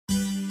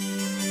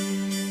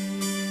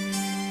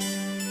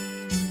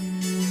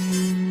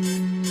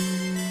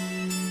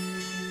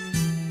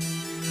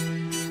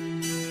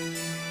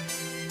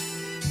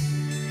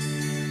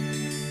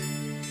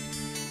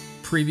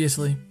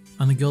Previously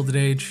on the Gilded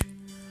Age,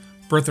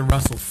 Bertha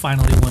Russell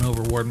finally won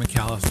over Ward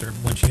McAllister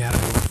when she had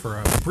him over for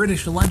a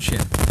British luncheon,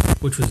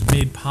 which was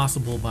made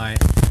possible by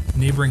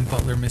neighboring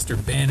butler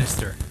Mr.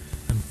 Bannister.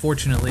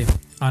 Unfortunately,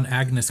 Aunt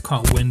Agnes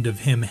caught wind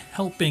of him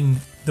helping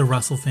the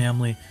Russell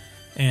family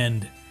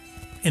and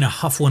in a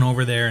huff went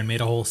over there and made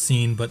a whole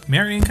scene, but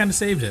Marion kind of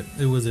saved it.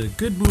 It was a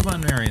good move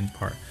on Marion's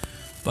part.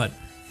 But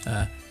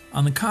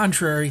on the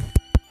contrary,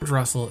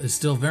 Russell is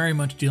still very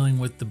much dealing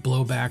with the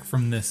blowback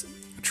from this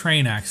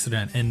train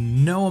accident,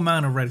 and no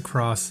amount of Red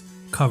Cross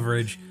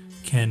coverage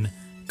can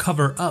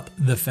cover up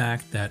the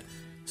fact that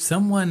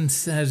someone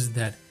says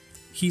that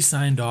he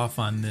signed off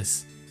on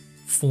this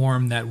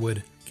form that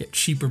would get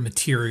cheaper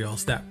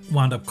materials that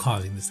wound up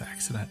causing this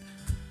accident.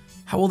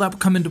 How will that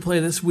come into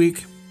play this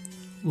week?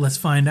 Let's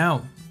find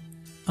out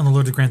on the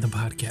Lords of Grantham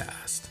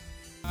podcast.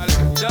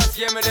 Just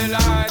give me the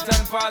light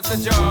and pass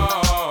the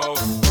joe.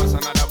 What's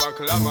another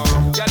buckle of more?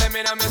 Yeah, let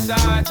me know my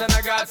sight and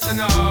I got to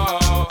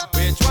know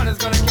which one is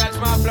gonna catch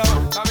my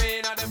flow.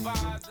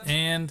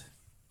 And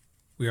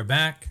we are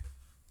back.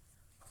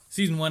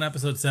 Season 1,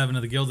 Episode 7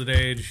 of the Gilded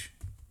Age.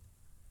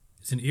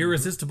 It's an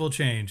irresistible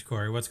change,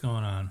 Corey. What's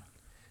going on?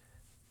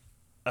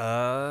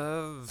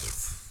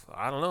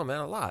 I don't know, man.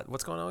 A lot.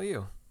 What's going on with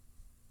you?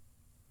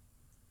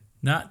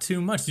 Not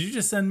too much. Did you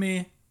just send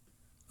me...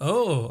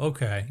 Oh,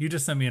 okay. You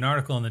just sent me an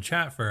article in the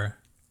chat for...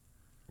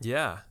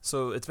 Yeah.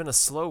 So it's been a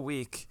slow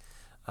week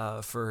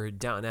for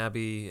Downton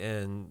Abbey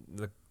and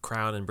The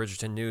Crown and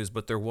Bridgerton News,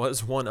 but there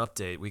was one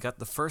update. We got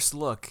the first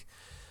look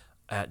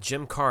at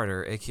Jim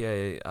Carter,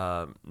 a.k.a.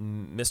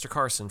 Mr.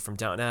 Carson from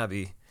Downton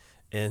Abbey,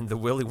 in the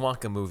Willy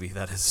Wonka movie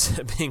that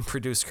is being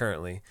produced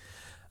currently.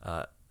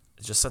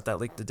 Just sent that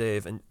link to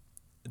Dave. And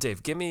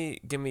Dave, give me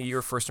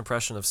your first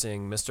impression of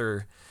seeing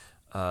Mr.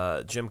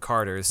 Jim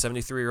Carter,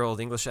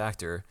 73-year-old English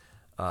actor,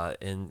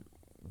 in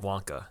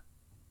Wonka.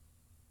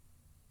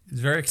 He's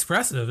very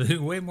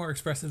expressive. Way more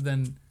expressive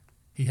than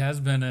he has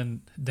been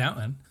in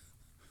Downton.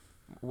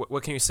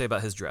 What can you say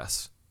about his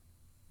dress?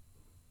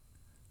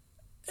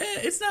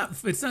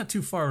 It's not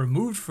too far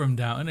removed from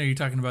Downton. Are you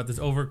talking about this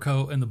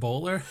overcoat and the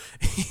bowler?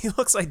 He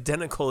looks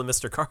identical to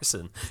Mr.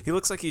 Carson. He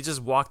looks like he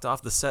just walked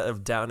off the set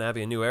of Downton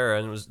Abbey: A New Era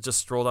and was just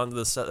strolled onto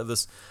the set of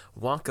this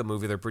Wonka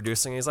movie they're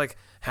producing. He's like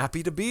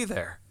happy to be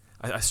there.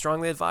 I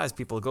strongly advise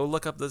people go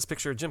look up this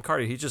picture of Jim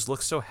Carter. He just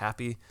looks so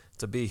happy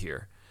to be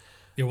here.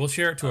 Yeah, we'll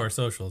share it to our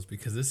socials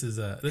because this is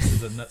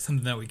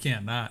something that we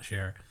can't not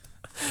share.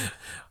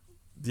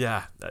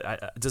 Yeah.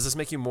 Does this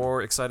make you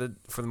more excited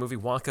for the movie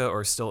Wonka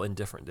or still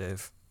indifferent,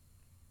 Dave?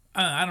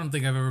 I don't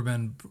think I've ever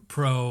been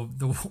pro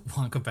the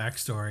Wonka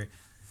backstory.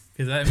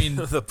 Because, I mean...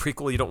 the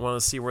prequel, you don't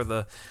want to see where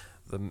the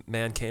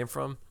man came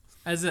from?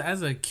 As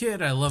a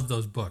kid, I loved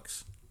those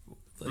books.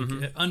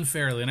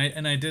 Unfairly.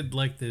 And I did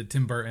like the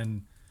Tim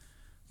Burton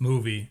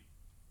movie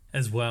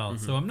as well.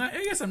 So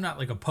I guess I'm not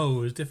like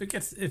opposed. If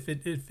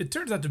it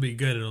turns out to be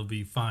good, it'll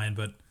be fine.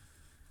 But,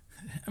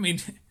 I mean...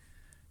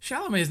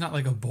 Chalamet is not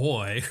like a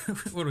boy.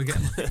 What are we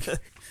getting,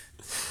 like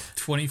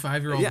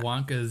 25-year-old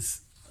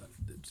Wonka's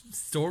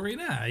story?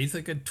 Nah, he's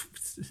like I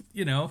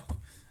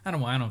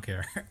don't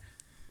care.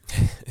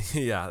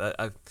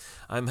 Yeah,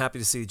 I'm happy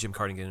to see Jim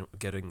Carter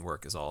getting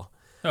work is all.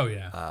 Oh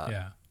yeah,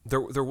 yeah.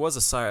 There was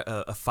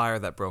a fire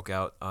that broke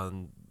out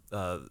on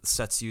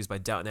sets used by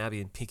Downton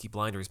Abbey and Peaky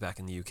Blinders back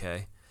in the UK.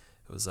 It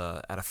was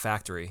at a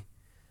factory,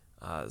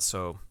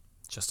 so.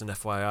 Just an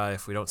FYI,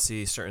 if we don't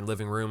see certain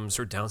living rooms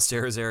or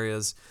downstairs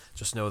areas,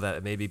 just know that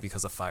it may be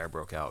because a fire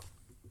broke out.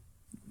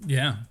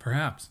 Yeah,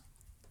 perhaps.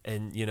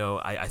 And,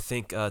 I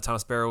think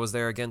Thomas Barrow was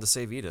there again to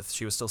save Edith.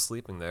 She was still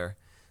sleeping there.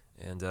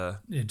 And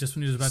just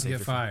when he was about to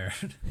get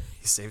fired.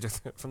 He saved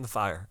her from the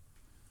fire.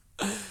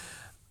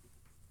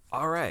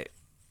 All right.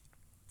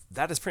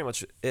 That is pretty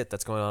much it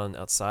that's going on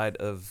outside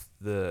of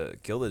the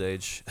Gilded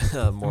Age,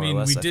 more or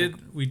less.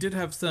 We did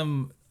have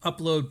some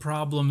upload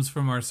problems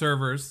from our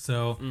servers,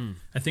 so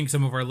I think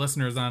some of our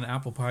listeners on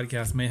Apple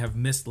Podcasts may have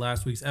missed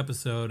last week's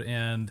episode,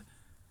 and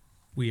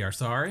we are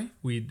sorry.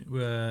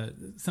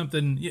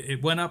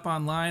 It went up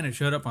online, it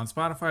showed up on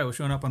Spotify, it was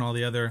showing up on all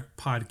the other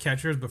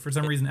podcatchers, but for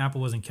some reason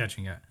Apple wasn't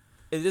catching it.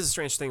 It is a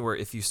strange thing where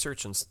if you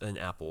search in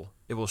Apple,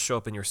 it will show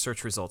up in your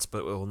search results,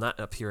 but it will not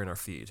appear in our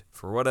feed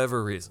for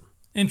whatever reason.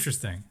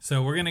 Interesting.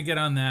 So we're going to get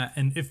on that.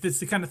 And if it's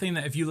the kind of thing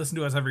that if you listen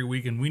to us every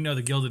week, and we know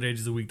the Gilded Age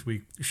is a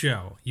week-to-week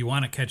show, you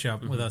want to catch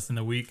up with us in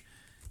the week,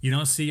 you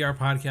don't see our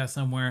podcast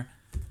somewhere,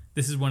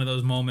 this is one of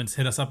those moments.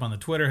 Hit us up on the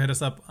Twitter, hit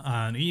us up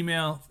on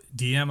email,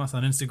 DM us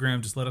on Instagram.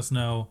 Just let us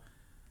know,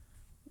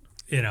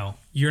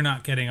 you're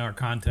not getting our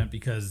content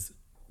because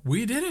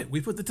we did it.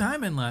 We put the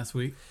time in last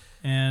week.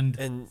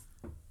 And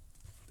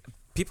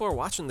people are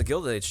watching the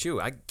Gilded Age too.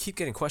 I keep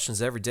getting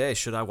questions every day.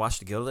 Should I watch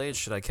the Gilded Age?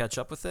 Should I catch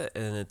up with it?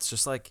 And it's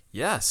just like,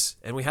 yes.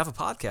 And we have a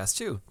podcast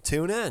too.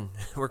 Tune in.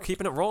 We're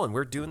keeping it rolling.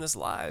 We're doing this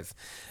live.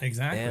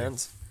 Exactly.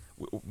 And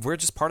we're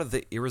just part of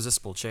the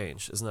irresistible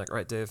change. Isn't that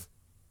right, Dave?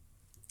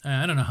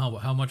 I don't know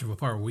how much of a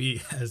part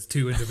we as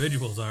two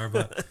individuals are,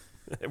 but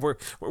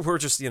we're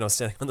just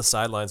standing on the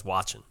sidelines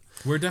watching.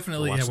 We're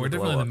definitely the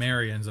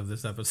Marians of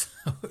this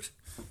episode.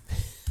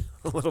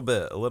 a little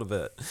bit.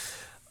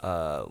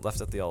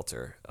 Left at the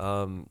altar.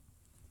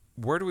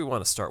 Where do we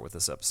want to start with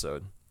this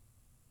episode?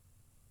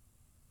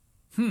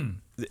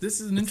 This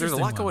is an interesting There's a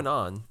lot one. going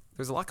on.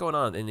 There's a lot going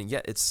on, and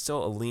yet it's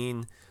still a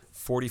lean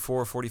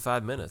 44,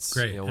 45 minutes.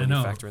 Great, when I you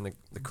know. factor in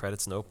the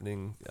credits and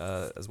opening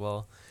as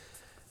well.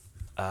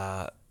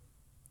 Do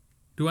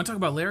you want to talk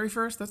about Larry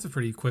first? That's a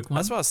pretty quick one.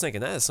 That's what I was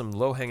thinking. That is some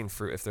low-hanging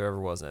fruit if there ever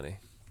was any.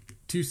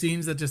 2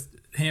 scenes that just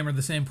hammer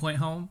the same point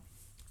home.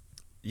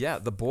 Yeah,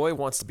 the boy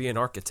wants to be an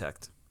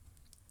architect.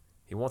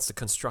 He wants to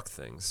construct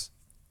things.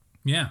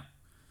 Yeah.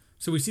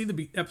 So we see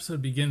the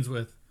episode begins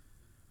with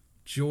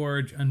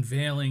George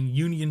unveiling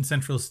Union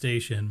Central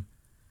Station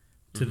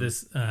to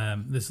this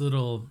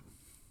little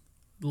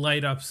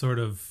light up sort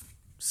of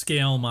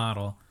scale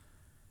model.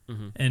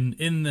 And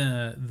in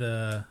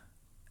the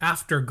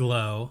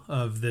afterglow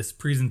of this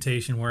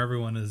presentation where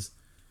everyone is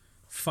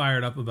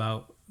fired up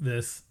about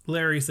this,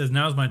 Larry says,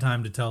 "Now's my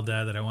time to tell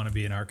Dad that I want to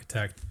be an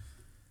architect."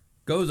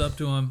 Goes up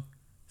to him,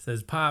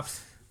 says,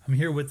 "Pops, I'm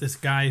here with this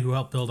guy who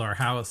helped build our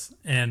house,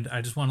 and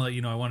I just want to let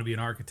you know I want to be an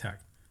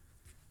architect."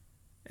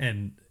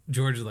 And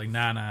George is like,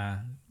 nah,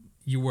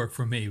 you work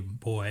for me,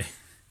 boy.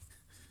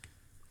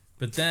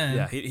 But then...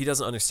 Yeah, he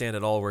doesn't understand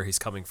at all where he's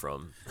coming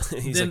from.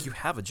 He's Then- like, you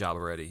have a job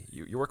already.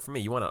 You work for me.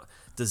 You want to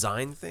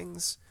design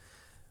things?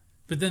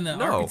 But then the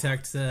No.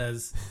 architect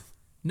says,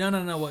 no.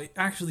 Well,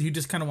 actually, he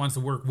just kind of wants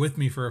to work with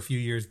me for a few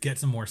years, get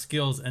some more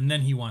skills, and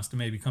then he wants to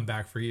maybe come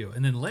back for you.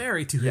 And then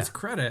Larry, to his Yeah.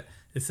 credit,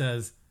 it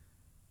says,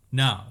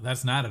 no,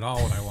 that's not at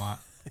all what I want.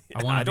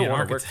 I want I to be don't an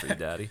want to work architect. for you,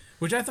 Daddy.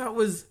 Which I thought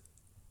was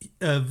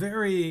a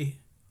very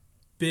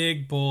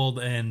big, bold,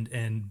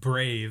 and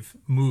brave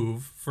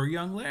move for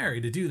young Larry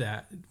to do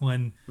that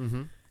when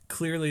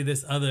clearly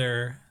this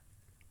other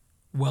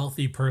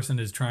wealthy person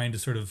is trying to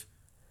sort of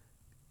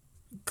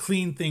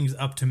clean things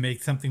up to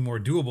make something more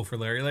doable for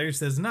Larry. Larry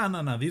says,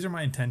 no, these are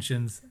my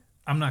intentions.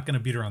 I'm not going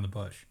to beat around the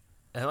bush.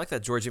 And I like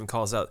that George even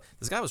calls out,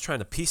 this guy was trying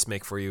to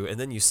peacemake for you, and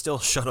then you still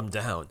shut him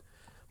down.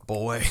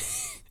 Boy,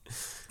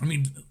 I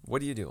mean,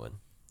 what are you doing?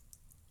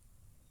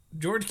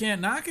 George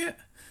can't knock it.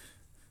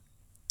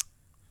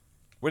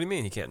 What do you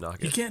mean he can't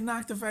knock He it? can't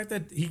knock the fact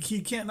that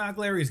he can't knock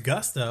Larry's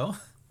gusto.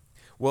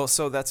 Well,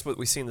 so that's what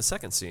we see in the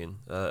second scene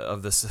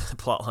of this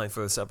plot line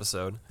for this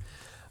episode,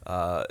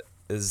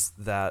 is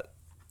that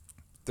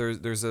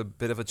there's a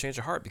bit of a change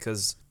of heart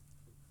because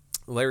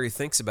Larry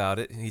thinks about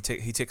it. He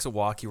takes a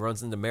walk. He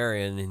runs into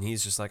Marion, and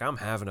he's just like, I'm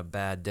having a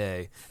bad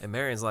day. And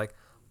Marion's like,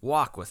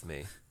 walk with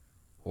me.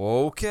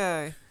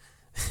 Okay.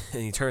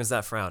 And he turns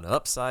that frown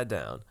upside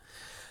down.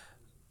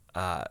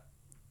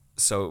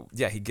 So,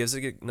 yeah, he gives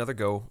it another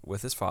go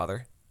with his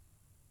father.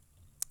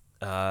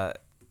 And,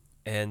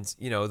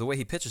 the way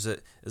he pitches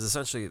it is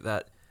essentially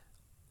that,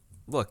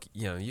 look,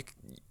 you're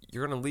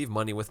going to leave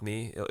money with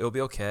me. It'll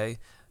be okay.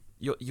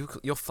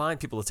 You'll find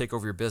people to take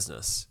over your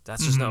business.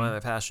 That's just not my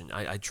passion.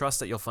 I trust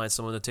that you'll find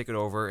someone to take it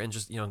over and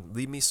just,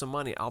 leave me some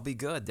money. I'll be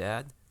good,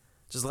 Dad.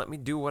 Just let me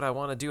do what I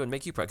want to do and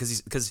make you proud.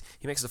 Because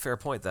he makes a fair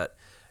point that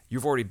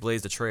you've already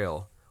blazed a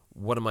trail.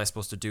 What am I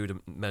supposed to do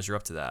to measure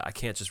up to that? I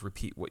can't just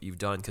repeat what you've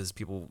done because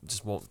people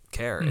just won't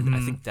care. And I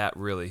think that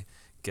really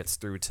gets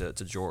through to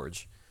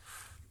George.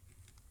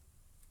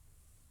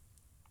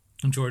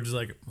 And George is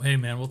like, hey,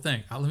 man,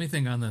 let me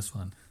think on this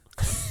one.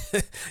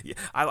 Yeah,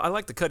 I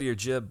like the cut of your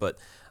jib, but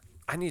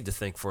I need to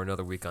think for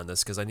another week on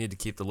this because I need to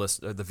keep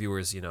the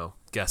viewers,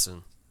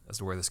 guessing as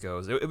to where this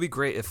goes. It'd be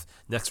great if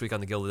next week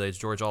on the Gilded Age,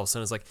 George all of a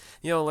sudden is like,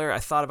 Larry, I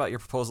thought about your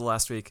proposal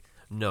last week.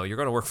 No, you're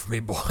going to work for me,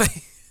 boy.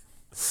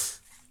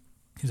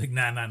 He's like,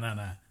 nah.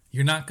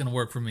 You're not going to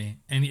work for me,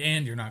 and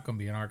you're not going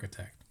to be an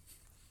architect.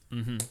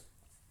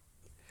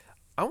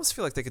 I almost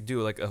feel like they could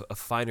do like a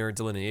finer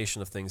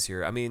delineation of things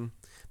here. I mean,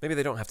 maybe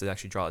they don't have to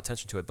actually draw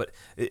attention to it, but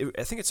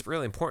I think it's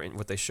really important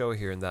what they show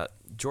here in that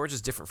George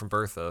is different from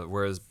Bertha,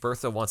 whereas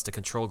Bertha wants to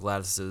control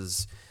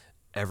Gladys's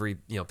every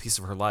piece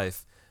of her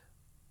life.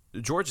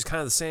 George is kind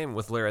of the same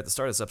with Larry at the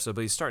start of this episode,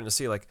 but he's starting to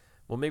see like,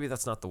 well, maybe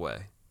that's not the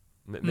way.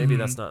 Maybe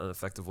that's not an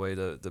effective way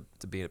to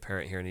be a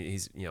parent here, and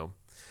he's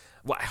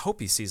well, I hope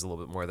he sees a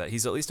little bit more of that.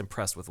 He's at least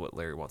impressed with what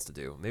Larry wants to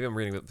do. Maybe I'm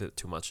reading a bit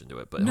too much into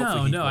it, but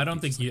hopefully I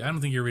don't think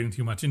you're reading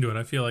too much into it.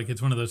 I feel like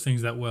it's one of those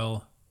things that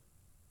will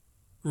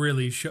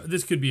really show.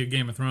 This could be a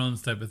Game of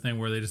Thrones type of thing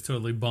where they just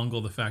totally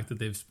bungle the fact that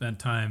they've spent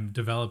time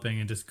developing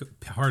and just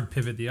hard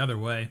pivot the other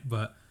way.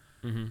 But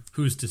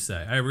who's to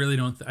say? I really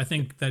don't. I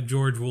think that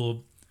George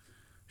will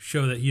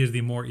show that he is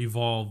the more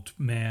evolved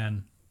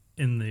man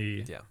in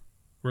the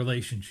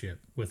relationship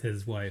with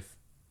his wife,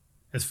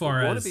 as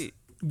far as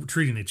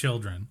treating the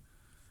children.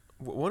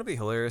 Won't it be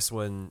hilarious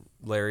when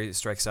Larry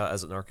strikes out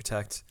as an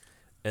architect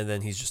and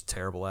then he's just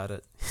terrible at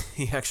it?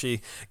 He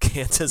actually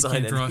can't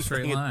design He can't draw a anything.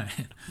 straight line.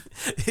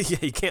 Yeah,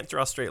 he can't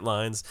draw straight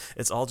lines.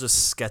 It's all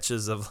just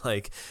sketches of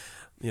like,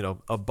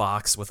 a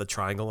box with a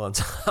triangle on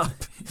top.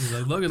 He's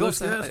like, look, it looks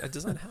good. I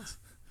designed a house.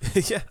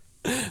 Yeah.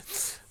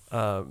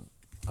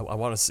 I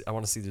want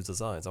to see the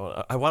designs.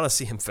 I want to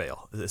see him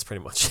fail. That's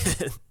pretty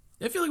much it.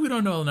 I feel like we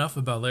don't know enough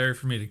about Larry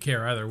for me to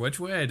care either which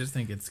way. I just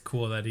think it's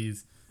cool that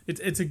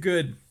it's a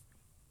good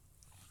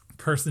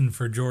person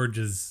for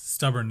George's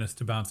stubbornness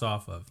to bounce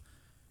off of.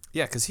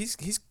 Yeah, because he's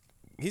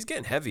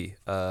getting heavy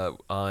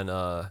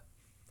on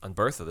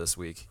Bertha this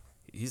week.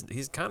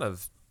 He's kind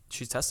of,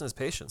 she's testing his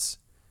patience,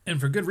 and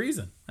for good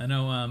reason. I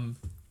know.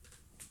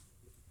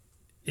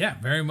 Yeah,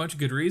 very much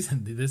good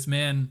reason. This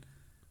man,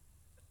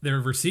 there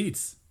are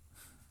receipts.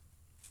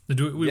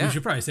 We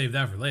should probably save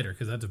that for later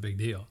because that's a big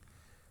deal.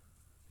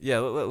 Yeah,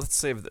 let's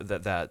save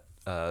that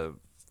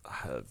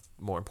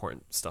more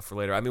important stuff for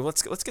later. I mean,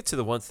 let's get to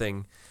the one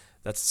thing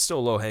that's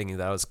still low hanging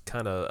that I was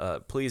kind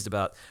of pleased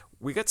about.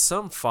 We got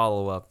some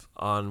follow up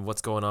on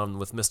what's going on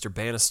with Mr.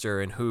 Bannister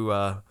and who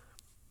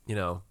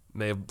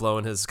may have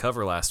blown his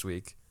cover last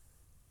week.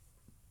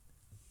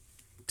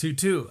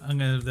 Toot.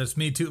 That's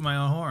me tooting my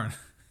own horn.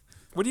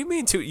 What do you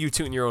mean you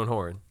tooting your own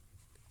horn?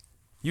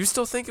 You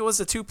still think it was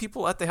the two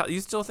people at the house? You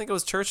still think it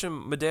was Church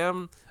and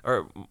Madame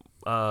or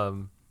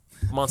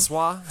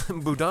Monsieur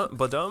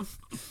Boudin?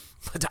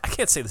 I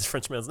can't say this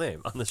French man's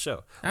name on the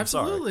show.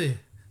 Absolutely. Sorry.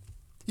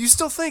 You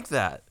still think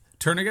that?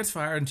 Turner gets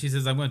fired, and she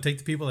says, "I'm going to take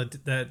the people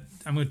that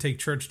I'm going to take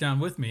Church down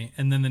with me."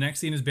 And then the next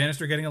scene is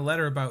Bannister getting a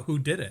letter about who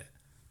did it.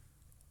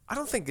 I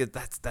don't think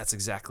that's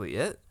exactly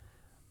it.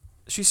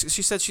 She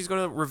said she's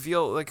going to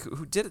reveal like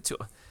who did it to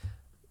her.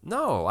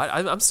 No,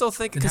 I'm still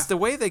thinking because the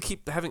way they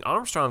keep having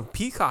Armstrong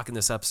peacock in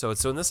this episode.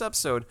 So in this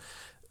episode,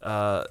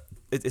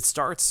 it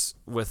starts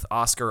with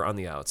Oscar on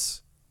the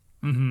outs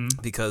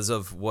because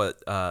of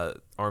what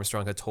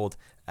Armstrong had told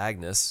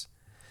Agnes,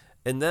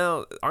 and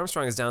now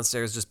Armstrong is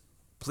downstairs just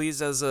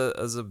pleased as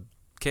a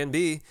can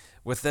be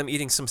with them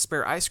eating some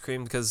spare ice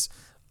cream because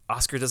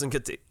Oscar doesn't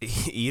get to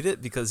eat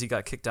it because he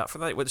got kicked out for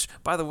that. Which,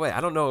 by the way, I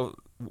don't know,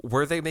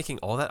 were they making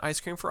all that ice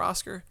cream for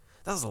Oscar?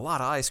 That was a lot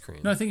of ice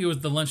cream. No, I think it was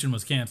the luncheon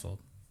was canceled.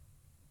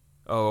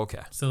 Oh,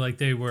 okay. So like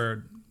they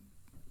were,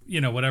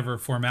 whatever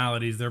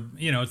formalities they're,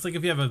 it's like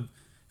if you're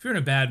in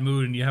a bad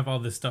mood and you have all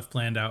this stuff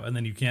planned out and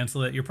then you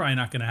cancel it, you're probably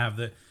not going to have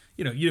the,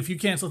 if you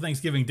cancel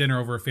Thanksgiving dinner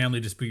over a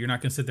family dispute, you're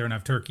not going to sit there and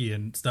have turkey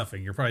and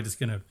stuffing. You're probably just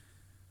going to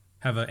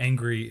have an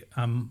angry,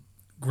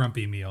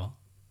 grumpy meal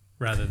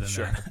rather than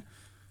sure.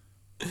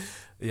 that.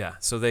 Yeah.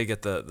 So they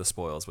get the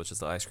spoils, which is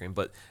the ice cream,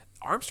 but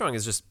Armstrong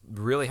is just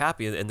really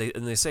happy, and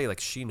they say like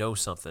she knows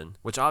something,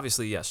 which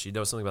obviously yes, she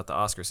knows something about the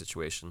Oscar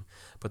situation.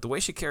 But the way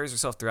she carries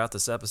herself throughout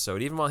this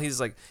episode, even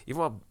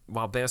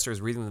while Bannister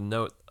is reading the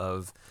note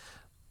of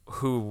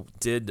who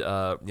did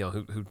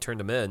who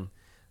turned him in,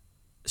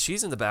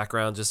 she's in the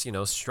background just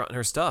strutting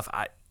her stuff.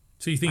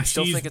 So you think I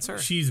still think it's her?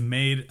 She's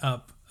made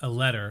up a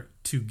letter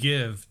to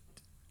give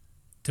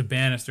to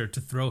Bannister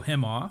to throw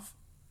him off?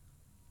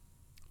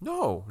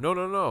 No.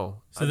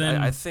 So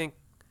then I think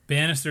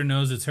Bannister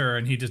knows it's her,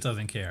 and he just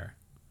doesn't care.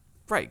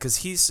 Right, because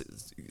he's...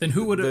 Then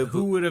who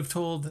would have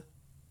told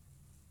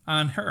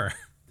on her?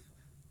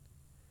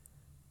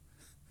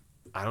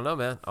 I don't know,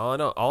 man.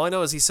 All I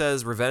know is he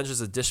says revenge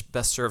is a dish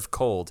best served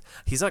cold.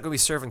 He's not going to be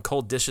serving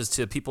cold dishes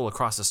to people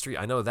across the street.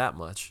 I know that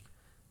much.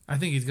 I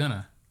think he's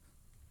gonna.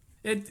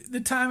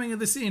 The timing of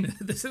the scene.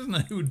 This isn't a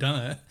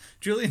whodunit.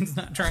 Julian's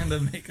not trying to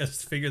make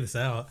us figure this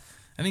out.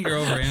 I think you're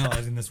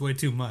overanalyzing this way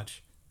too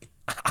much.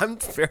 I'm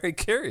very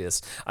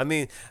curious. I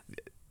mean,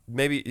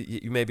 maybe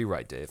you may be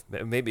right, Dave.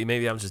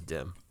 Maybe I'm just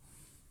dim.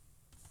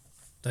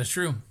 That's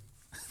true.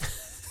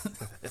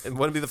 It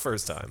wouldn't be the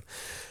first time.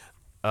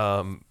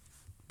 But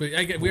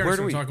we are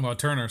talking about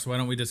Turner, so why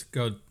don't we just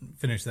go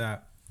finish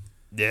that?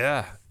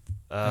 Yeah.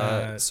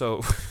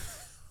 So,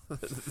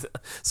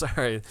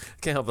 sorry,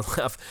 can't help but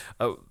laugh.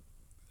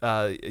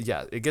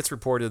 Yeah, it gets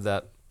reported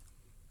that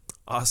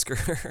Oscar.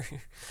 I'm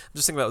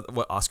just thinking about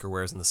what Oscar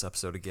wears in this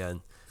episode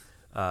again.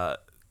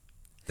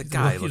 The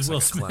guy looks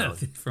like a clown.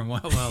 Smith from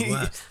Wild Wild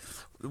West.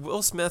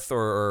 Will Smith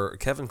or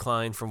Kevin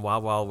Kline from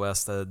Wild Wild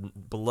West, the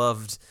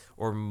beloved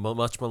or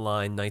much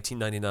maligned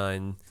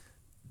 1999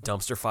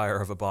 dumpster fire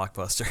of a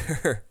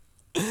blockbuster.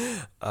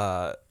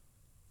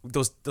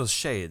 Those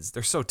shades,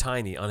 they're so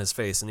tiny on his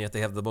face, and yet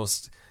they have the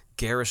most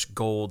garish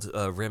gold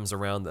rims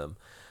around them.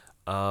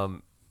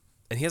 And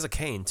he has a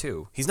cane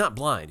too. He's not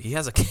blind. He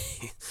has a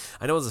cane.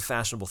 I know it was a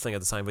fashionable thing at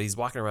the time, but he's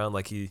walking around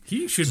like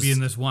he should be in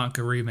this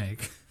Wonka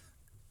remake.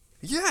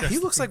 Yeah, he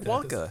looks like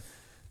Wonka.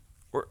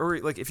 Or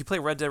like if you play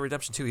Red Dead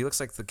Redemption 2, he looks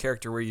like the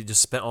character where you just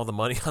spent all the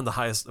money on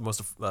the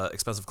most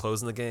expensive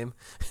clothes in the game.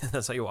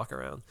 That's how you walk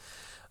around.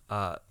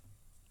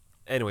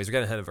 Anyways, we're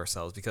getting ahead of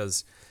ourselves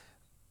because,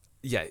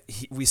 yeah,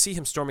 we see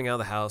him storming out of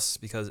the house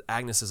because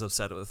Agnes is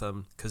upset with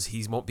him because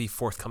he won't be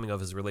forthcoming of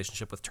his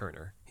relationship with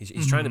Turner.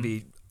 He's trying to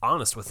be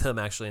honest with him,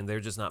 actually, and they're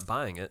just not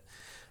buying it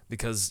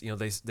because,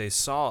 they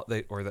saw,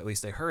 or at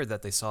least they heard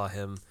that they saw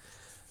him,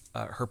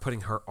 her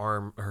putting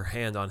her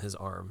hand on his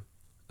arm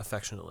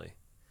affectionately.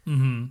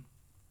 Mm-hmm.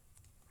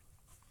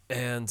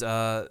 And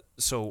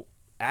so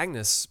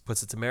Agnes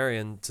puts it to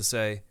Marion to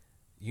say,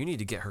 you need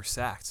to get her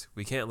sacked.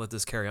 We can't let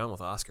this carry on with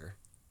Oscar.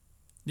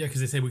 Yeah,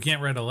 because they say we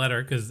can't write a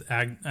letter because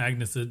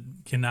Agnes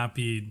cannot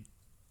be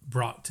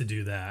brought to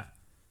do that.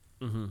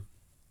 Mm-hmm.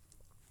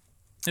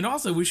 And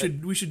also, we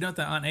should note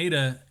that Aunt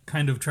Ada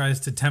kind of tries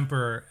to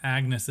temper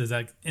Agnes's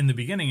in the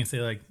beginning and say,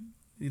 like,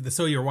 the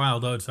 "sow your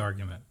wild oats"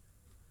 argument.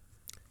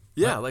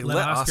 Yeah, let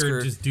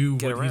Oscar just do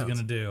what he's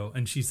gonna do,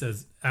 and she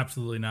says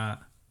absolutely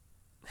not.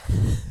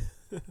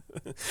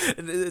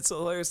 It's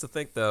hilarious to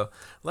think, though.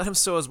 Let him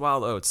sow his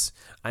wild oats.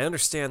 I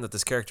understand that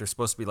this character is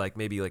supposed to be like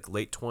maybe like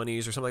late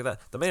 20s or something like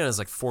that. The man is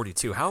like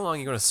 42. How long are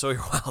you going to sow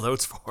your wild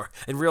oats for?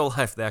 In real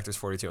life, the actor's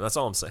 42. That's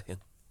all I'm saying.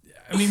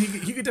 I mean,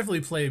 he could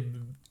definitely play.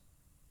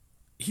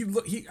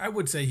 I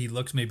would say he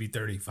looks maybe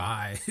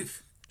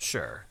 35.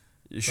 Sure.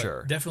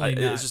 Definitely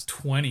not just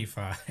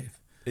 25.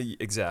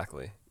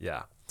 Exactly.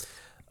 Yeah.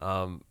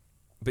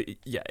 But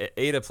yeah,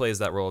 Ada plays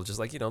that role of just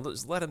like,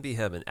 just let him be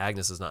him, and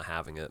Agnes is not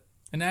having it.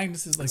 And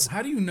Agnes is like,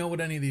 how do you know what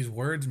any of these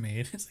words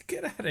mean? It's like,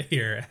 get out of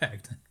here,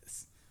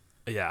 Agnes.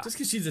 Yeah. Just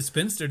because she's a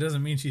spinster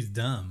doesn't mean she's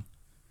dumb.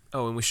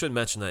 Oh, and we should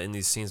mention that in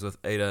these scenes with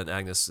Ada and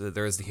Agnes,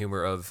 there is the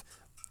humor of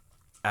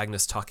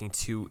Agnes talking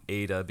to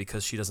Ada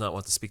because she does not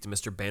want to speak to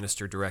Mr.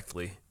 Bannister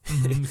directly.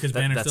 Because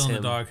Banner's still in the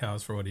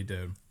doghouse for what he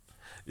did.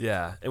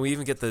 Yeah, and we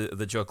even get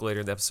the joke later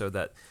in the episode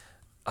that,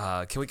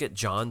 can we get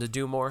John to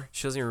do more?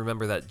 She doesn't even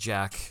remember that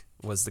Jack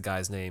was the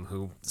guy's name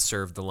who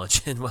served the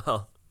luncheon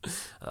while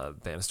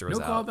Bannister was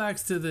out. No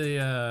callbacks to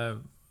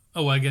the...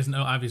 I guess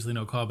obviously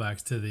no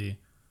callbacks to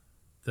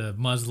the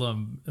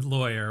Muslim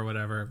lawyer or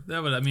whatever.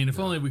 That would, if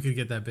only we could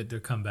get that bit to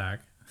come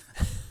back.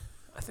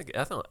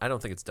 I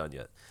don't think it's done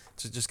yet.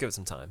 Just give it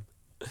some time.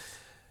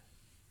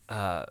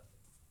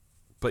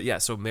 But yeah,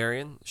 so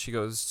Marion, she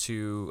goes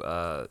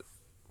to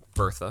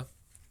Bertha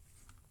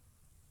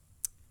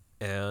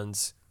and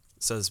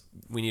says,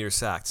 we need her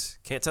sacked.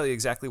 Can't tell you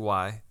exactly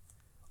why.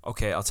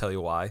 Okay, I'll tell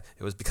you why.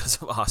 It was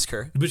because of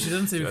Oscar. But she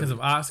doesn't say because of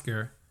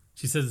Oscar.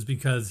 She says it's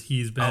because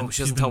he's been... Oh,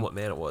 she doesn't tell what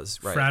man it was.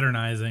 Right.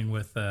 Fraternizing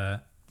with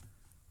a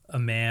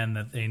man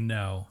that they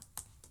know.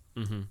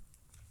 Mm-hmm.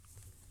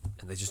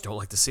 And they just don't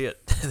like to see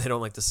it. They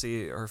don't like to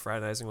see her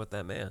fraternizing with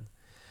that man.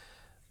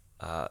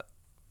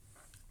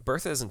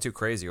 Bertha isn't too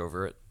crazy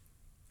over it.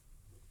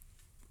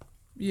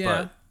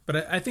 Yeah,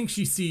 but I think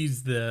she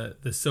sees the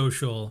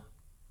social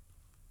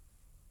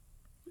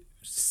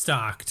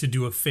stock to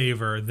do a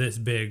favor this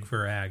big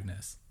for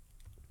Agnes.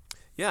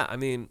 Yeah, I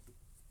mean,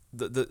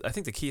 I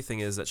think the key thing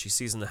is that she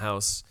sees in the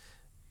house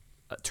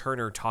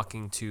Turner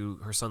talking to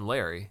her son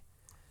Larry,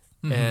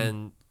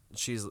 and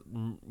she's,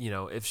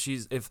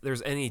 if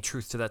there's any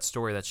truth to that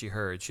story that she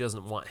heard, she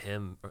doesn't want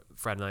him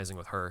fraternizing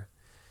with her.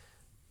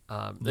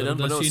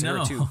 Does she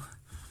know? Too,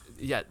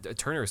 yeah,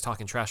 Turner is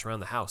talking trash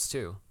around the house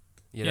too.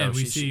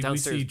 We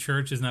see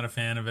Church is not a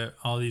fan of it.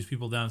 All these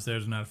people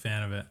downstairs are not a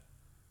fan of it.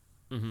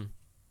 Mm-hmm.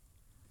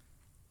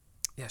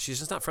 Yeah, she's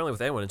just not friendly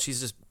with anyone, and she's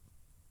just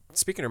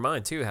speaking her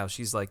mind too. How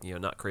she's like,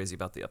 not crazy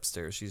about the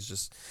upstairs. She's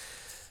just,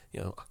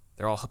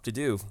 they're all up to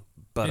do.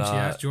 But and she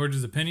asked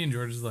George's opinion.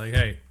 George is like,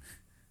 hey,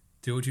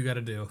 do what you got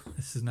to do.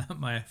 This is not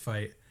my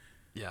fight.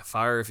 Yeah,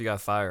 fire her if you got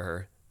to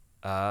fire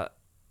her.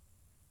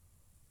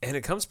 And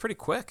it comes pretty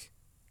quick.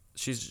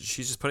 She's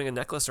just putting a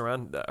necklace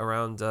around.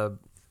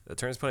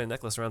 Turner's putting a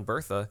necklace around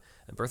Bertha,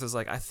 and Bertha's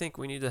like, I think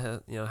we need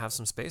to have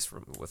some space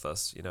with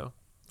us. Yeah,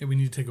 we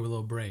need to take a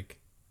little break.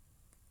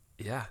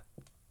 Yeah.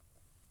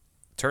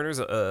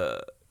 Turner's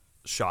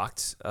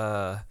shocked,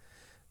 kind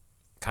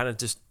of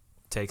just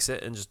takes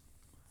it and just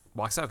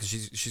walks out because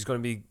she's going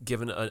to be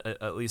given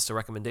at least a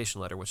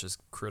recommendation letter, which is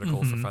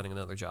critical for finding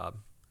another job.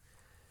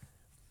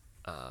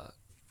 But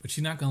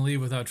she's not going to leave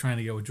without trying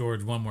to get with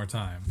George one more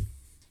time.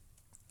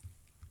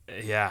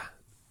 Yeah.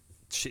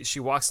 She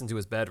walks into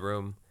his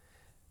bedroom,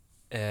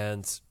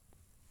 and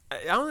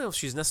I don't know if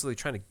she's necessarily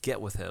trying to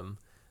get with him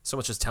so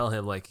much as tell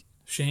him, like...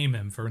 Shame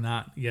him for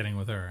not getting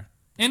with her.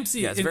 And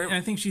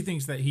I think she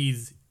thinks that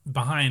he's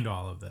behind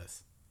all of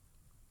this.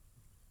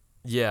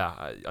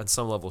 Yeah, on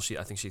some level,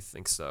 I think she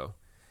thinks so.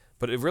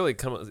 But it really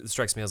it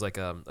strikes me as like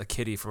a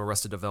Kitty from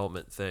Arrested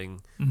Development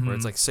thing, where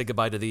it's like, say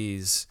goodbye to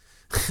these,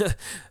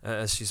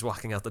 as she's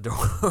walking out the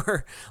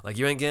door. Like,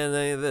 you ain't getting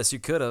any of this. You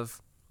could have.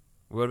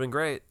 It would have been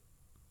great.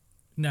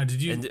 Now,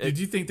 did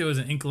you think there was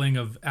an inkling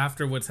of,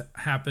 after what's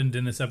happened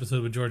in this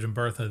episode with George and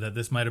Bertha, that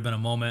this might have been a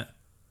moment?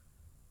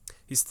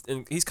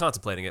 He's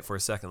contemplating it for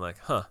a second, like,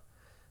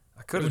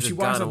 I could have just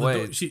gone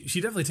away. She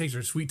definitely takes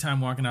her sweet time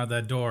walking out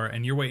that door,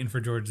 and you're waiting for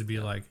George to be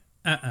like,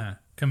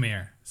 come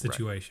here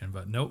situation.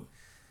 Right. But nope.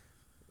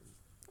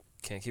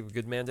 Can't keep a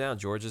good man down.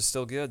 George is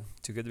still good.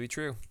 Too good to be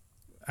true.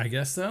 I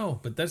guess so.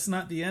 But that's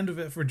not the end of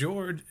it for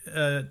George,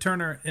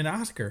 Turner, and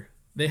Oscar.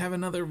 They have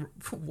another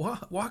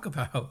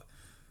walkabout.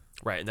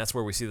 Right, and that's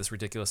where we see this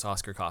ridiculous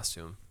Oscar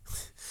costume.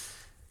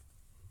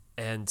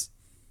 And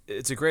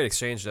it's a great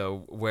exchange,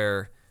 though,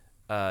 where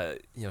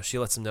she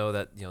lets him know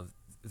that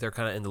they're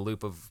kind of in the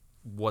loop of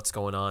what's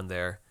going on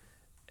there,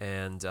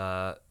 and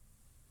she's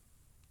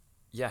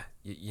going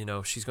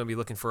to be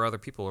looking for other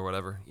people or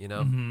whatever,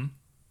 Mm-hmm.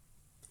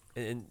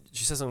 And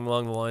she says something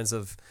along the lines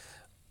of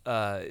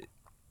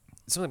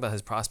something about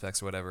his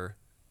prospects or whatever.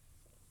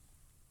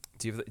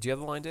 Do you have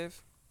the line,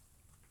 Dave?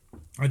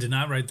 I did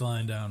not write the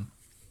line down.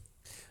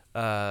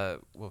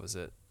 What was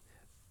it?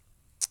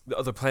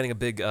 They're planning a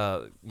big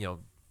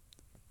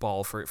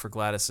ball for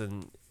Gladys,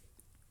 and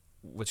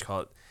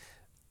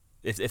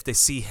if they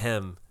see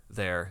him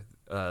there,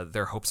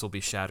 their hopes will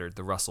be shattered,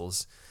 the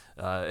Russells.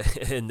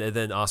 And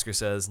then Oscar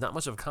says, not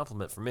much of a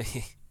compliment for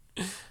me.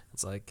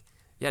 It's like,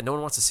 yeah, no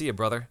one wants to see you,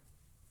 brother.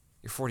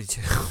 You're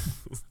 42.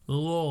 A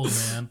little old,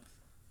 man.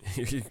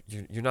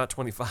 You're not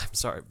 25. I'm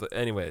sorry, but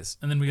anyways.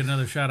 And then we get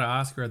another shot of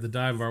Oscar at the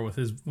dive bar with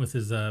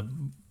his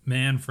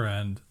man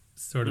friend,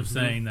 sort of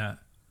saying that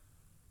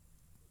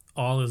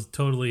all is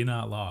totally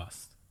not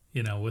lost.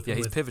 You know,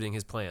 he's pivoting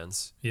his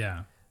plans.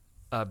 Yeah,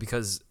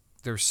 because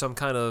there's some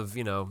kind of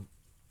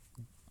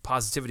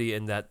positivity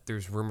in that.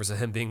 There's rumors of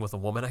him being with a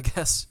woman, I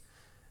guess.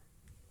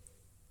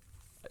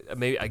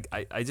 Maybe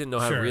I didn't know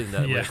how to read it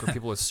that way. Were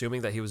people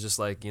assuming that he was just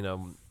like,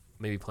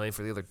 maybe playing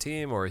for the other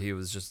team, or he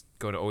was just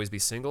going to always be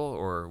single,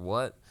 or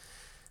what?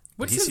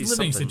 What's his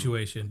living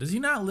situation? Does he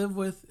not live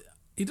with?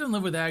 He doesn't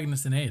live with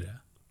Agnes and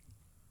Ada.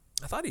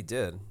 I thought he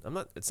did.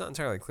 It's not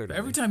entirely clear to me.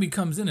 Every time he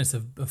comes in, it's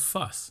a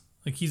fuss.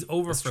 Like he's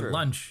over That's for true.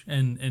 lunch,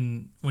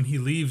 and when he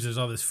leaves, there's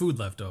all this food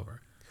left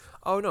over.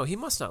 Oh no, he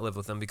must not live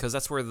with them because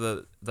that's where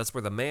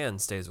the man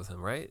stays with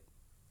him, right?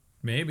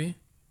 Maybe.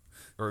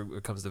 Or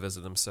comes to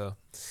visit him. So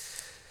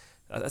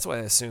that's why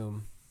I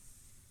assume.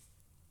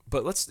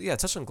 But let's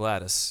touch on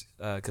Gladys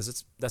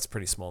because that's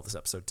pretty small this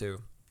episode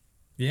too.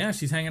 Yeah,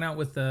 she's hanging out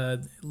with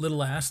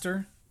little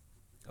Astor.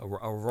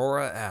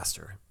 Aurora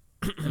Astor.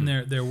 And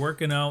they're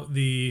working out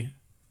the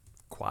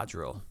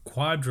quadrille,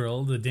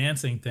 the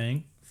dancing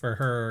thing for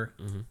her.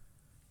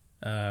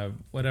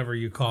 Whatever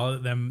you call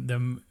it,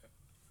 them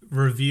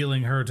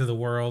revealing her to the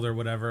world or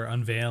whatever,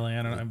 unveiling.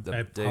 I don't know. I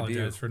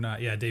apologize for not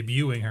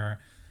debuting her.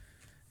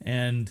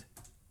 And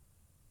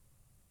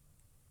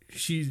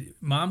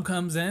Mom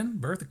comes in,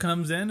 Bertha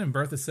comes in, and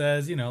Bertha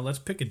says, let's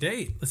pick a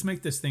date. Let's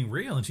make this thing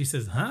real. And she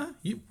says, huh?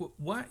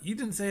 What? You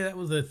didn't say that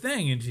was a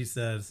thing. And she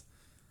says,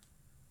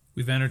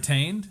 we've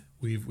entertained.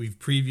 We've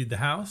previewed the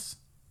house.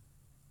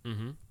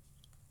 Mm-hmm.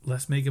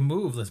 Let's make a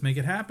move. Let's make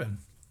it happen.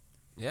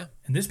 Yeah.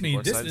 And this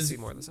means this is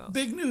more of this house.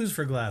 Big news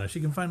for Gladys. She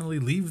can finally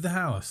leave the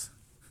house.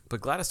 But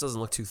Gladys doesn't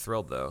look too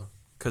thrilled though,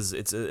 because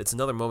it's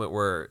another moment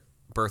where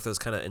Bertha's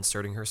kind of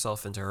inserting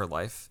herself into her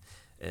life,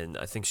 and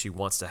I think she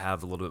wants to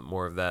have a little bit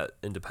more of that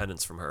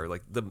independence from her.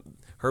 Like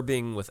her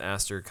being with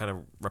Astor kind of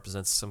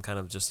represents some kind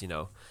of just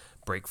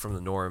break from the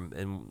norm,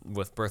 and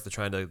with Bertha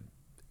trying to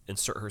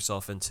insert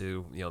herself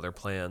into their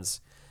plans,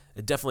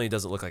 it definitely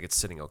doesn't look like it's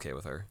sitting okay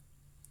with her.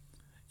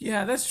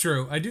 Yeah, that's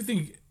true. I do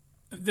think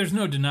there's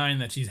no denying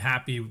that she's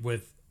happy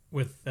with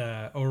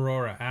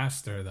Aurora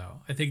Astor,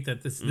 though. I think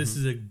that this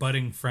is a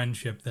budding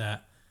friendship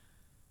that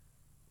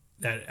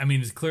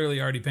is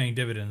clearly already paying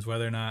dividends,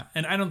 whether or not.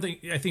 And I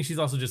think she's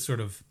also just sort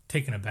of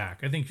taken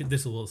aback. I think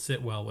this will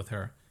sit well with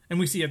her. And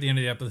we see at the end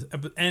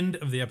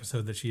of the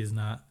episode that she is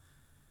not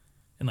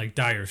in like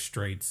dire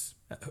straits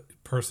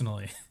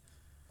personally.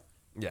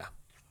 Yeah.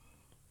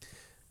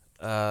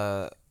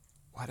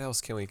 What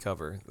else can we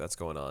cover that's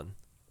going on?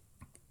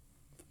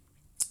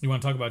 You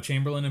want to talk about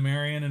Chamberlain and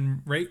Marion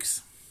and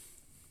Rakes?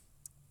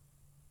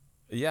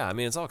 Yeah,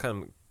 it's all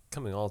kind of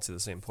coming all to the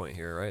same point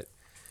here, right?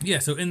 Yeah,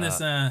 so in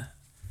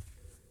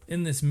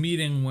this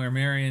meeting where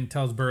Marion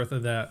tells Bertha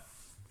that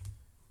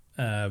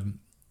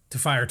to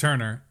fire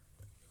Turner,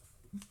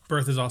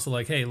 Bertha's also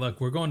like, hey,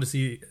 look, we're going to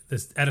see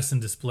this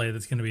Edison display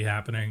that's going to be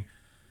happening,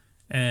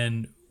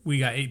 and we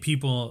got 8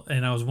 people,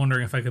 and I was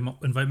wondering if I could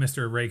invite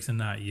Mr. Rakes and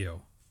not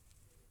you.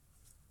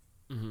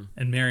 Mm-hmm.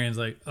 And Marion's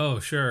like, oh,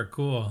 sure,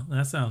 cool.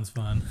 That sounds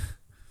fun.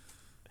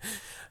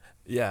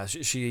 Yeah,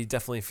 she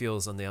definitely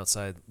feels on the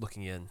outside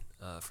looking in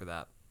for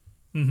that.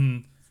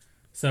 Mm-hmm.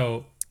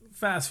 So,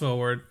 fast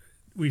forward,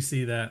 we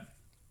see that.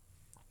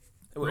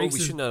 We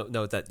should note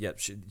that,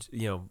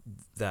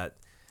 that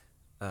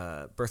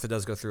Bertha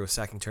does go through a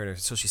sacking Turner.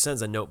 So she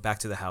sends a note back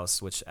to the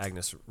house, which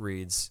Agnes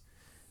reads,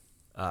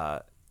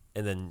 and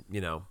then,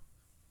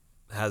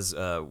 has,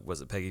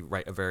 was it Peggy,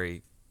 write a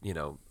very,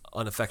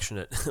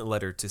 unaffectionate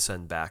letter to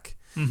send back.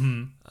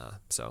 Mm-hmm.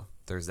 So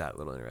there's that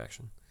little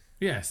interaction.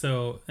 Yeah,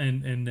 so,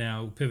 and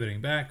now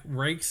pivoting back,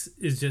 Rakes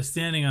is just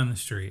standing on the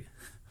street.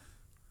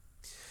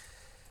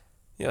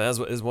 Yeah, that's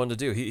what is one to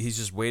do. He's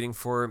just waiting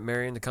for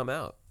Marion to come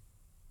out.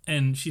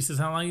 And she says,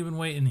 how long you been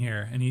waiting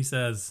here? And he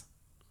says,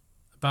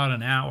 about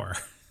an hour.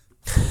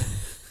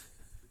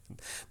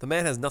 The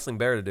man has nothing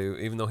better to do,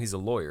 even though he's a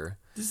lawyer.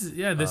 This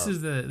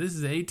is the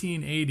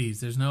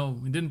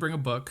 1880s. He didn't bring a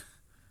book.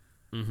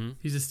 Mm-hmm.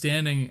 He's just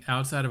standing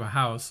outside of a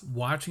house,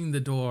 watching the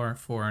door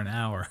for an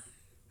hour.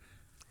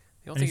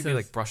 You don't think he'd be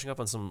like brushing up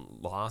on some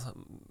law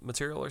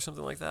material or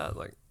something like that?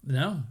 Like,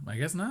 no, I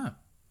guess not.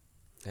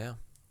 Yeah.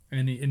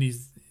 And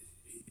he's,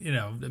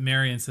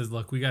 Marion says,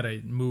 look, we got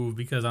to move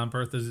because Aunt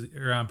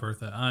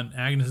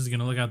Agnes is going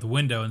to look out the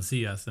window and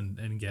see us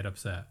and get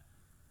upset.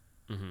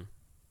 Mm-hmm.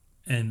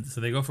 And so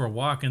they go for a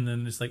walk, and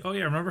then it's like, oh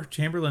yeah, remember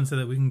Chamberlain said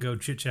that we can go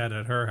chit chat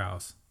at her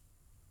house.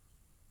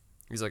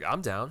 He's like,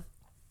 I'm down.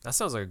 That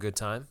sounds like a good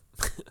time.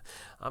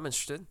 I'm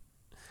interested.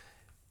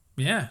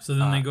 Yeah. So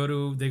then they go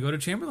to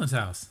Chamberlain's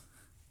house.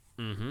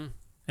 Mm-hmm.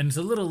 And it's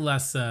a little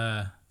less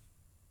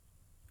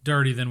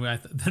dirty than I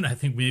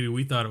think maybe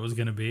we thought it was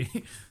going to be.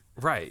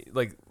 Right.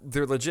 Like,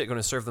 they're legit going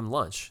to serve them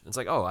lunch. It's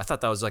like, oh, I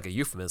thought that was like a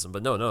euphemism,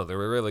 but no, they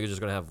were really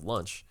just going to have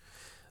lunch.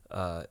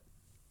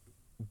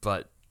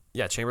 But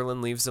yeah,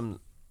 Chamberlain leaves them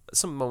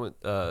some moment,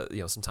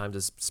 some time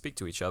to speak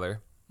to each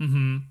other.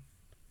 Mm-hmm.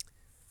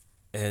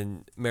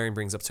 And Marion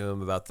brings up to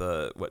him about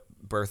what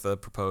Bertha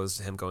proposed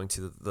to him going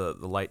to the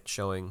light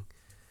showing,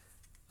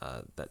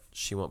 that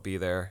she won't be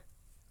there.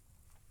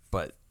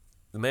 But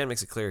the man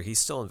makes it clear he's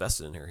still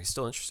invested in her. He's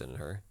still interested in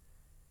her.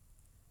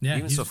 Yeah.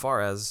 Even so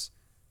far as,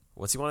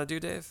 what's he want to do,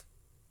 Dave?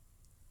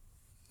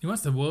 He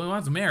wants to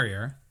marry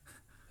her.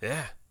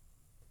 Yeah.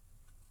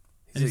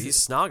 He's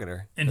snogging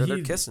her. And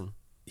they're kissing.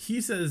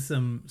 He says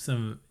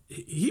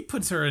he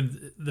puts her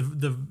in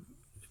the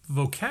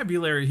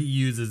vocabulary he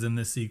uses in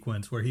this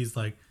sequence where he's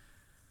like,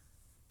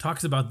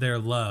 talks about their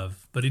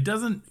love, but he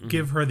doesn't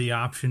give her the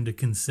option to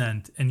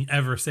consent and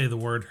ever say the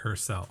word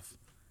herself.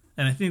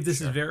 And I think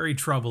this is very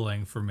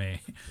troubling for me.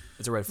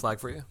 It's a red flag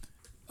for you?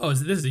 Oh,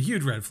 this is a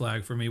huge red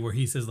flag for me where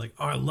he says, like,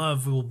 our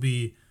love will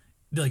be,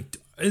 like,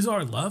 is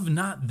our love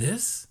not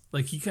this?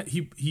 Like,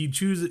 he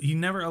chooses, he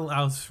never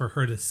allows for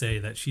her to say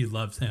that she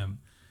loves him.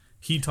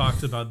 He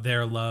talks about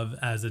their love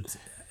as it's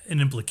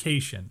an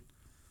implication.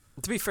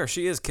 To be fair,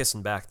 she is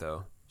kissing back,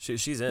 though.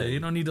 She's in. Yeah, you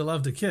don't need to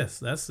love to kiss.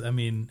 Haven't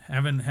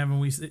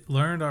we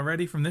learned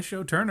already from this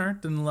show? Turner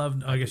didn't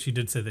love. I guess she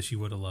did say that she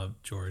would have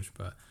loved George,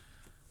 but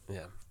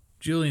yeah,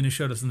 Julian has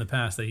showed us in the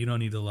past that you don't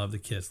need to love to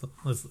kiss.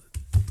 Let's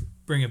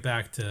bring it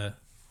back to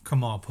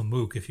Kamal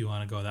Pamuk if you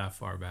want to go that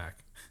far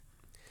back.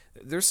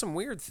 There's some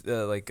weird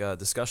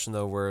discussion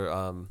though where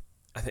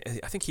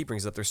I think he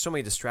brings up there's so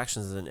many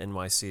distractions in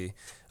NYC.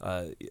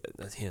 He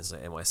doesn't say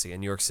NYC in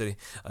New York City.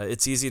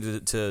 It's easy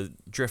to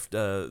drift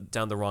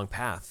down the wrong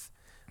path.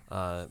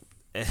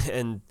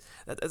 And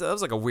that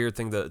was like a weird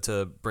thing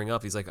to bring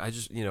up. He's like, I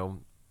just,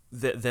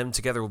 them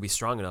together will be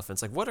strong enough. And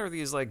it's like, what are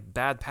these like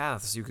bad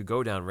paths you could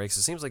go down, Rakes?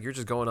 It seems like you're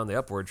just going on the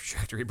upward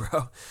trajectory,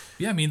 bro.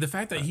 Yeah, I mean, the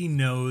fact that he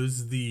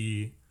knows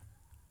the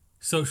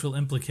social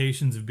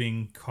implications of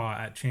being caught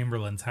at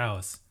Chamberlain's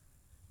house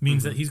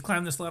means that he's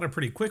climbed this ladder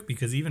pretty quick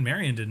because even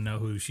Marion didn't know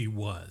who she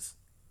was.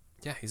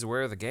 Yeah, he's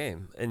aware of the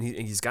game, and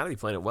he's got to be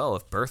playing it well.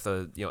 If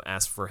Bertha,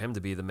 asked for him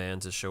to be the man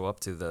to show up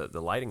to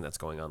the lighting that's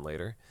going on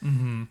later.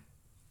 Mm-hmm.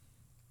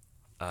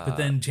 But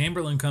then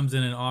Chamberlain comes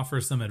in and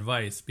offers some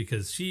advice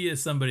because she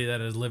is somebody that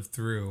has lived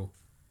through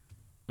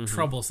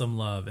troublesome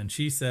love, and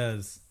she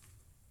says,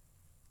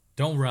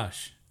 "Don't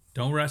rush.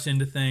 Don't rush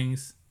into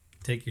things.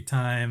 Take your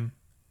time.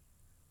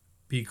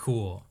 Be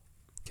cool.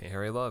 Can't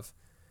hurry love."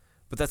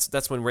 But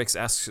that's when Rakes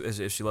asks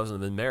if she loves him,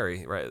 then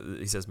marry. Right?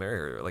 He says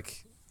marry her,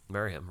 like.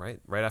 Marry him, right?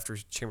 Right after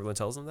Chamberlain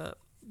tells him that?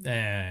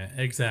 Yeah,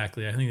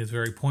 exactly. I think it's a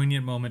very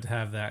poignant moment to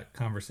have that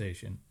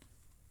conversation.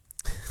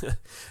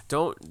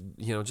 Don't,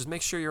 just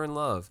make sure you're in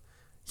love.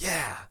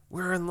 Yeah,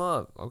 we're in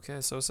love. Okay,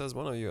 so says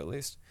one of you at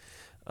least.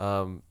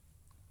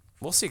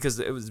 We'll see, because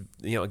it was,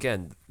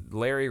 again,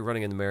 Larry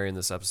running into Mary in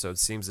this episode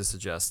seems to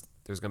suggest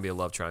there's going to be a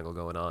love triangle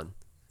going on.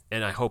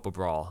 And I hope a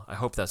brawl. I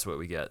hope that's what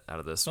we get out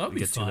of this. That'll we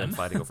get fun. Two men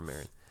fighting over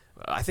Marion.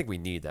 I think we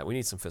need that. We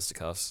need some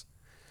fisticuffs.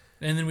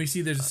 And then we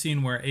see there's a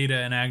scene where Ada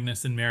and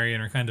Agnes and Marion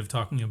are kind of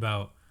talking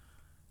about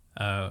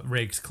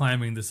Rakes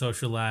climbing the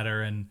social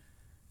ladder, and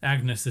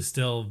Agnes is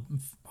still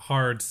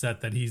hard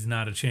set that he's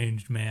not a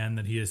changed man,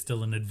 that he is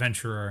still an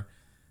adventurer,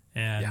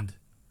 and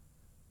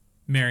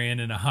Marion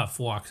in a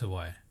huff walks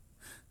away.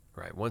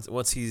 Right.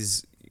 Once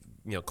he's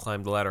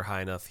climbed the ladder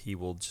high enough, he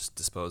will just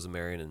dispose of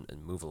Marion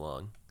and move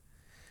along.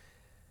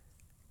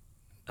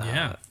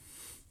 Yeah.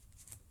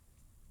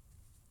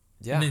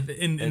 Yeah,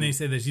 and they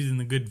say that she's in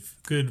the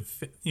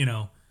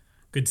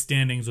good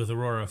standings with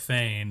Aurora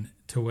Fane.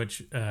 To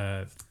which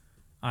Aunt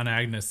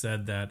Agnes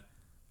said that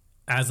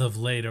as of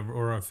late,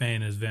 Aurora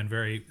Fane has been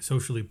very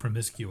socially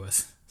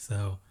promiscuous.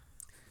 So,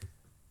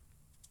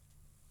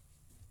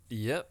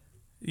 yep,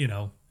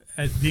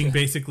 as being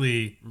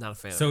basically not a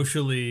fan.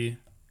 Socially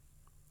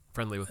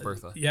friendly with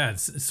Bertha. Yeah,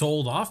 it's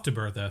sold off to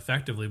Bertha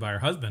effectively by her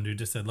husband, who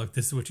just said, "Look,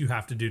 this is what you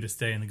have to do to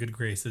stay in the good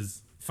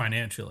graces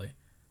financially."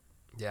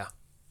 Yeah.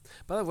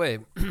 By the way,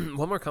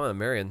 one more comment on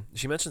Marion.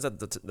 She mentions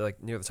that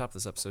near the top of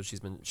this episode, she's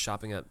been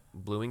shopping at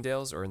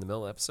Bloomingdale's, or in the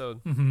middle of the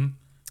episode. Mm-hmm.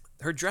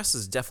 Her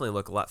dresses definitely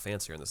look a lot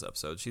fancier in this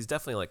episode. She's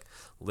definitely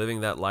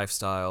living that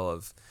lifestyle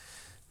of,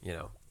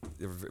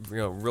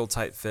 real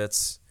tight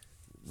fits,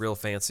 real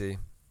fancy.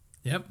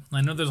 Yep,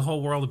 I know there's a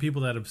whole world of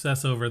people that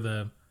obsess over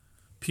the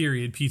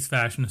period piece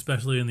fashion,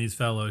 especially in these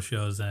fellow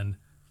shows, and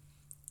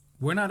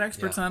we're not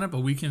experts on it,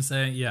 but we can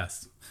say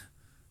yes,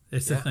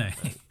 it's a thing.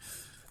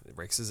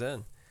 Rakes is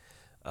in.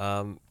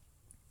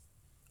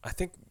 I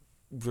think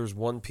there's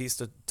one piece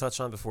to touch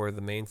on before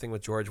the main thing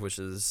with George, which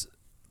is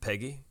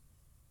Peggy.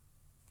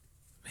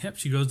 Yep,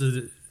 she goes to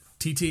the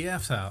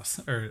TTF's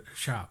house or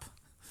shop.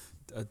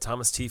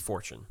 Thomas T.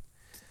 Fortune.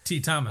 T.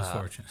 Thomas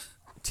Fortune.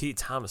 T.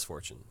 Thomas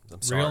Fortune.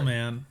 I'm sorry. Real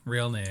man,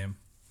 real name,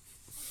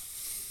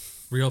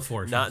 real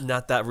fortune.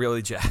 Not that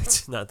really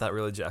jacked. Not that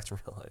really jacked in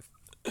real life.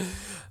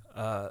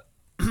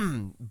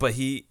 But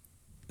he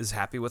is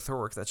happy with her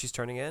work that she's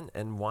turning in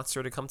and wants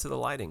her to come to the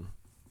lighting.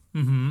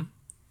 Mm-hmm.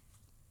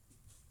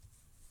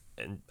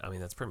 And I mean,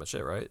 that's pretty much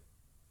it, right?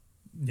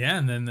 Yeah,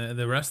 and then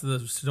the rest of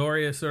the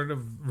story is sort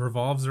of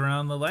revolves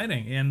around the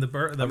lighting and the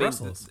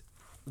Russells.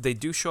 They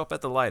do show up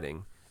at the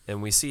lighting,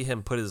 and we see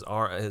him put his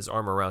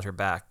arm around her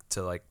back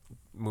to like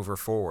move her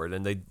forward,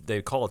 and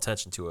they call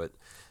attention to it,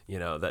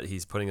 that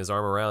he's putting his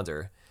arm around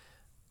her.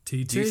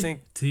 TT. Do you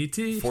think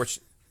TT?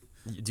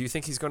 Do you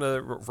think he's going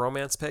to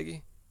romance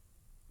Peggy?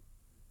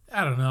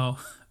 I don't know.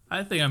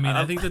 I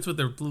think that's what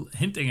they're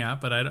hinting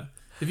at, but I don't.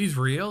 If he's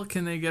real,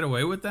 can they get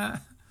away with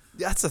that?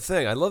 That's the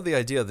thing. I love the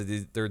idea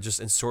that they're just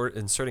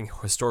inserting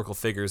historical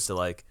figures to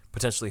like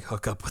potentially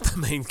hook up with the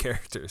main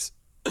characters.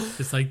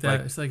 It's like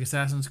that. It's like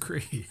Assassin's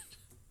Creed.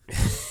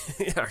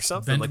 Yeah, or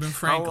something. Benjamin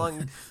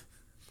Franklin.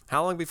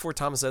 How long before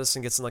Thomas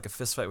Edison gets in like a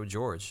fist fight with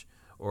George,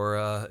 or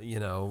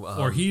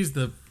or he's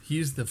the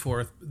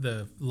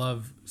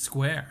love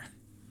square.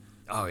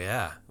 Oh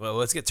yeah. Well,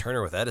 let's get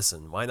Turner with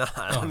Edison. Why not?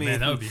 Oh man,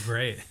 that would be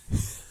great.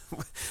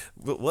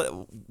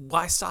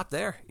 Why stop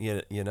there?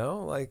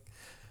 Like.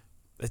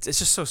 It's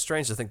just so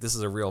strange to think this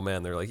is a real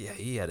man. They're like, yeah,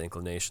 he had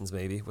inclinations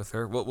maybe with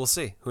her. We'll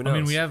see. Who knows? I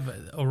mean, we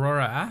have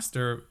Aurora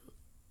Astor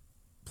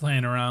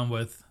playing around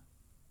with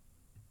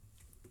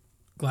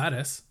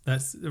Gladys.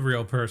 That's a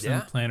real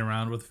person playing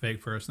around with a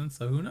fake person.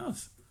 So who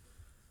knows?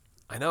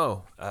 I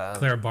know.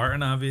 Claire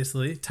Barton,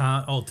 obviously.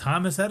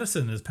 Thomas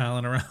Edison is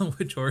palling around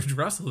with George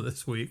Russell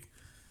this week.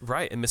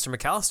 Right, and Mr.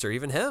 McAllister,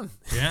 even him.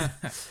 Yeah.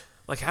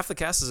 Like half the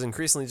cast is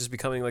increasingly just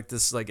becoming like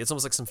this, like it's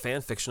almost like some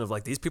fan fiction of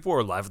like these people were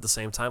alive at the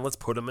same time. Let's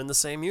put them in the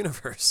same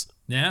universe.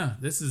 Yeah,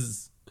 this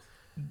is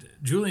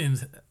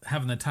Julian's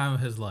having the time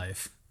of his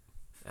life.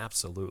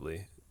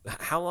 Absolutely.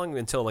 How long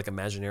until like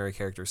imaginary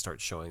characters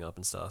start showing up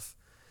and stuff?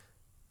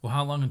 Well,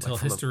 how long until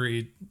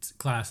history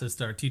classes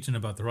start teaching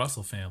about the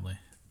Russell family?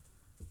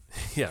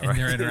 Yeah, and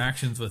their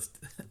interactions with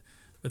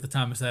the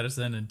Thomas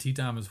Edison and T.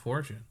 Thomas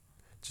Fortune.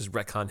 Just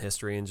retcon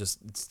history and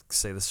just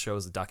say this show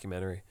is a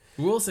documentary.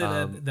 We will say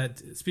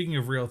that speaking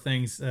of real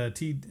things,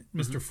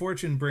 Mr.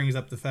 Fortune brings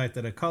up the fact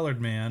that a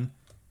colored man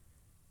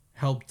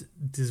helped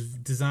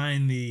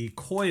design the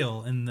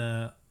coil in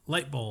the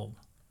light bulb.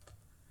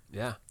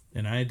 Yeah.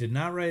 And I did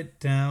not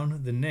write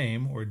down the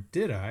name, or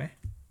did I?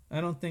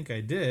 I don't think I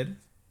did.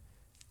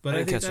 But I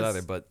didn't catch it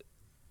either, but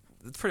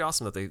it's pretty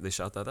awesome that they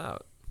shot that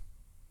out.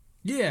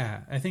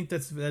 Yeah, I think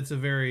that's a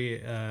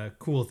very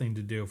cool thing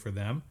to do for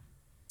them.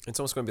 It's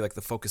almost going to be like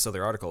the focus of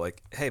their article.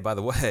 Like, hey, by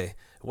the way,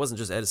 it wasn't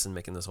just Edison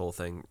making this whole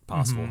thing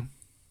possible.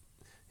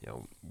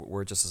 Mm-hmm.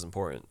 We're just as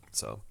important.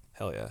 So,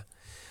 hell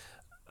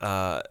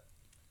yeah.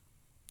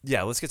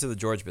 Yeah, let's get to the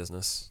George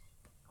business.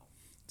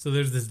 So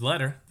there's this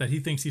letter that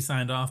he thinks he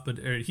signed off, but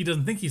he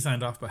doesn't think he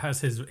signed off, but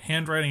has his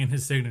handwriting and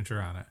his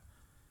signature on it.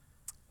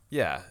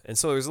 Yeah, and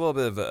so there's a little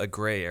bit of a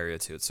gray area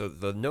to it. So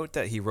the note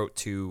that he wrote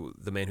to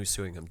the man who's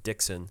suing him,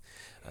 Dixon,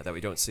 that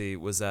we don't see,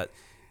 was that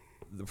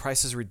the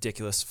price is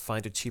ridiculous.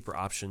 Find a cheaper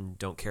option.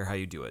 Don't care how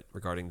you do it.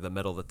 Regarding the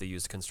metal that they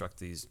use to construct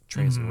these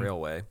trains and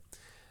railway,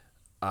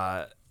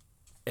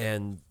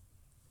 and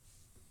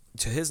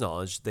to his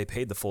knowledge, they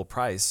paid the full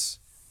price.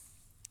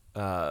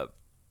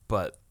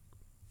 But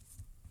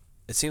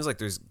it seems like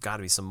there's got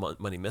to be some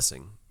money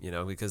missing.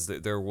 Because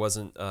there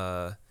wasn't.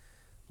 What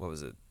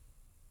was it?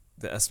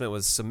 The estimate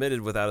was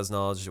submitted without his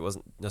knowledge. It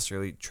wasn't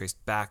necessarily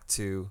traced back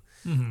to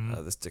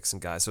this Dixon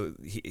guy. So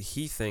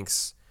he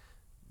thinks.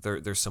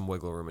 There's some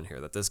wiggle room in here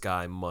that this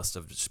guy must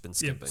have just been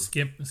skipping.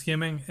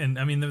 Skimming. And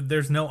I mean,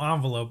 there's no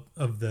envelope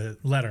of the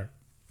letter.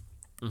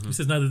 Mm-hmm. He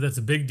says, not that that's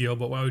a big deal,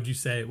 but why would you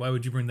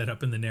bring that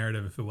up in the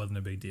narrative if it wasn't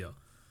a big deal?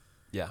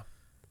 Yeah.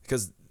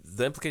 Because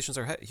the implications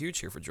are huge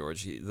here for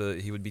George.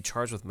 He would be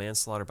charged with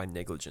manslaughter by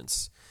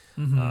negligence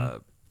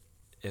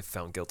if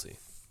found guilty.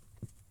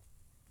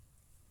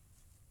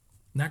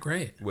 Not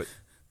great.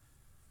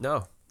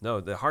 No,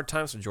 the hard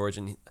times for George,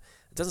 and it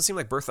doesn't seem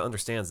like Bertha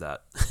understands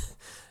that.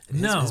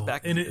 His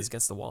back is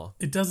against the wall.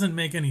 It doesn't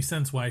make any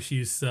sense why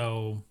she's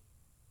so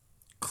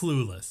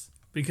clueless,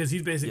 because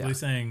he's basically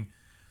saying,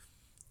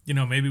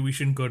 maybe we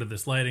shouldn't go to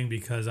this lighting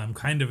because I'm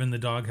kind of in the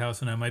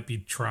doghouse and I might be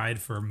tried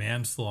for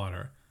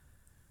manslaughter.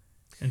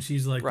 And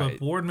she's like, right.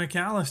 But Ward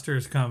McAllister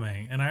is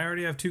coming and I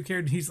already have 2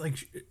 characters. He's like,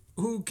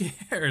 who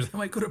cares? I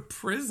might go to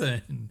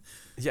prison.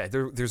 Yeah,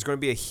 there's going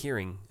to be a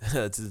hearing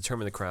to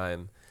determine the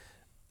crime.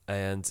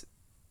 And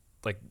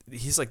like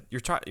he's like,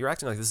 you're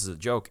acting like this is a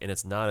joke, and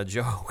it's not a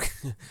joke.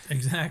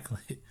 Exactly.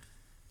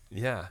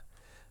 Yeah.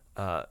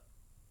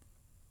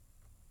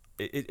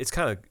 It's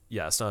kind of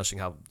astonishing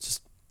how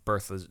just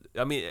Bertha.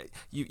 I mean,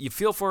 you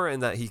feel for her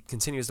in that he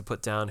continues to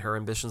put down her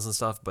ambitions and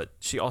stuff, but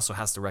she also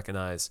has to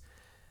recognize.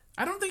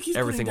 I don't think he's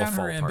putting down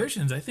her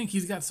ambitions. I think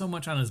he's got so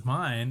much on his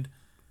mind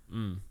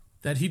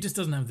that he just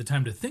doesn't have the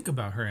time to think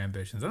about her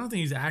ambitions. I don't think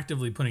he's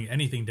actively putting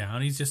anything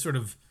down. He's just sort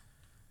of.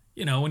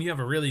 When you have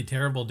a really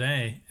terrible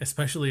day,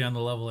 especially on the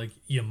level like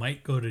you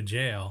might go to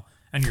jail,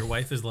 and your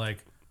wife is like,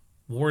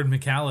 Ward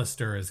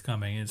McAllister is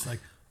coming. And it's like,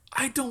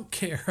 I don't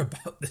care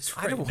about this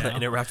right now. I don't want to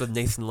interact with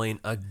Nathan Lane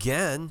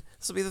again.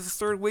 This will be the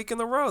 3rd week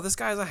in a row. This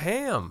guy's a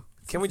ham.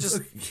 Can we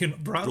just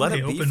let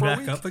it be open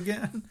back up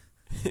again?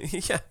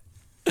 Yeah.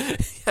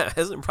 Yeah,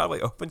 isn't it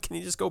probably open? Can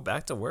you just go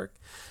back to work?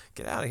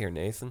 Get out of here,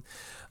 Nathan.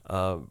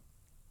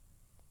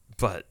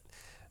 But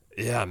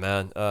yeah,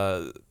 man,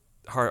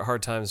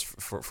 hard times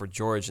for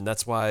George, and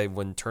that's why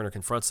when Turner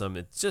confronts him,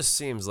 it just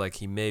seems like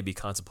he may be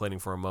contemplating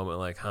for a moment,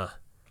 like,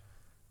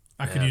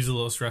 I could use a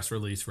little stress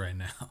release right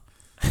now.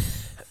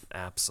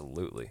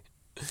 Absolutely.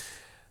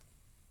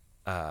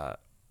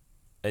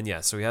 And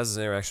yeah, so he has his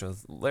interaction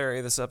with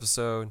Larry this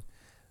episode.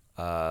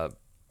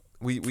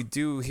 We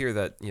do hear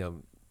that, you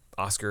know,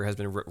 Oscar has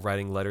been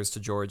writing letters to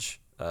George,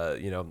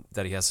 you know,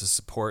 that he has his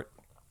support,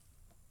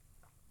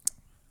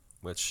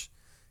 which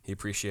he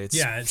appreciates.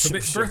 Yeah, so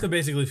Bertha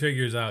basically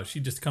figures out, she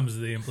just comes to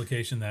the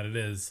implication that it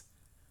is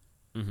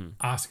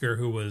Oscar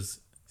who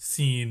was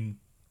seen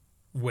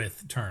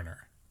with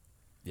Turner.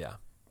 Yeah.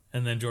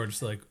 And then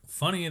George's like,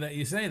 funny that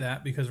you say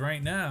that, because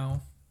right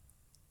now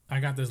I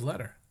got this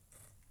letter.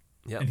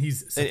 Yeah. And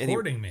he's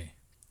supporting me.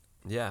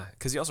 Yeah,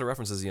 because he also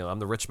references, you know, I'm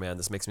the rich man.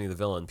 This makes me the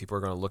villain. People are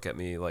going to look at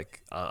me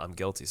like I'm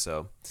guilty.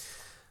 So,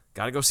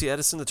 got to go see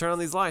Edison to turn on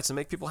these lights and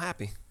make people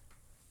happy.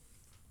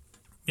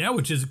 Yeah,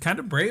 which is kind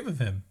of brave of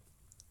him.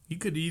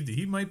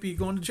 He might be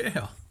going to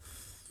jail.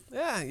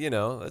 Yeah, you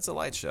know, it's a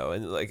light show,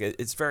 and like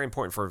it's very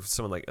important for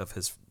someone like of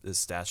his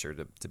stature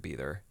to be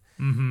there.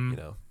 You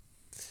know.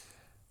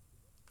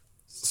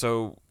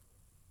 So,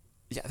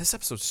 yeah, this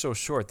episode's so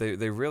short.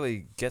 They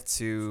really get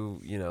to,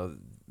 you know,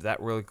 that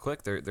really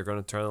quick. They're going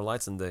to turn on the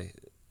lights, and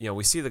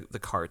we see the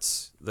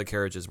carts, the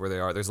carriages where they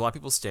are. There's a lot of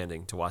people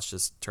standing to watch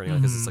this turning on,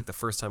 because it's like the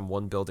first time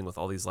one building with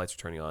all these lights are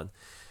turning on.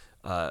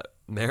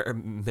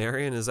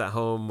 Marion is at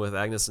home with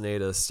Agnes and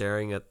Ada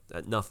staring at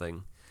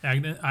nothing.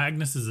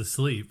 Agnes is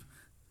asleep.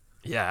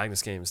 Yeah,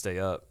 Agnes can't even stay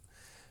up.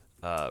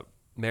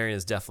 Marion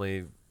is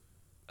definitely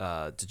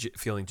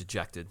feeling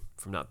dejected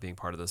from not being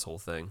part of this whole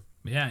thing.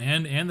 Yeah,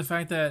 and the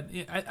fact that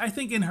I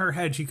think in her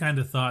head she kind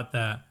of thought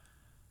that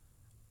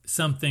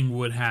something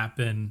would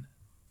happen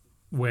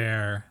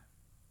where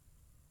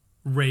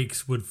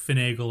Rakes would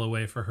finagle a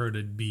way for her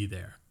to be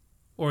there,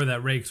 or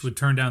that Rakes would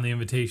turn down the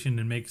invitation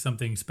and make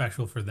something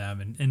special for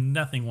them, and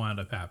nothing wound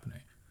up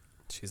happening.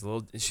 She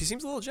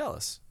seems a little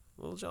jealous.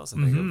 I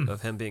think,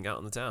 of him being out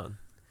in the town.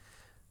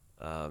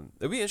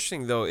 It'd be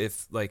interesting though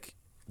if like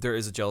there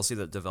is a jealousy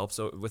that develops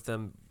with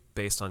them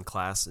based on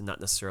class and not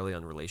necessarily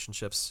on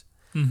relationships.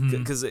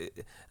 Because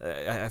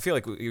I feel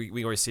like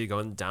we already see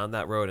going down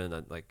that road,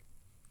 and like,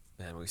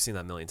 man, we've seen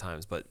that a million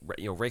times. But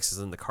you know, Rakes is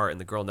in the cart, and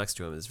the girl next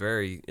to him is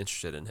very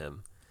interested in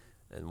him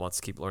and wants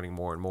to keep learning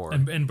more and more.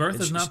 And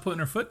Bertha's not putting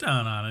her foot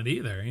down on it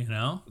either. You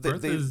know,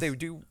 they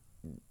do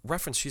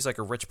reference she's like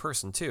a rich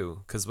person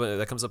too, because when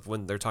that comes up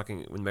when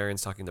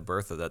Marion's talking to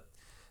Bertha,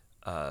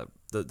 that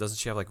doesn't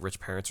she have like rich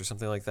parents or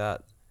something like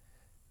that?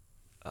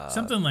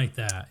 Something like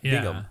that.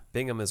 Yeah,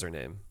 Bingham is her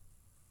name.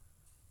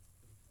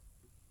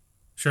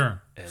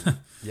 Sure. And,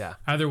 yeah.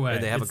 Either way,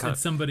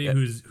 it's somebody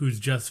who's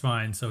just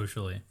fine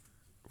socially.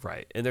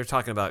 Right. And they're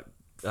talking about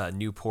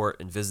Newport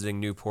and visiting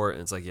Newport,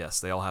 and it's like, yes,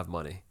 they all have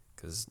money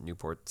because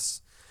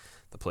Newport's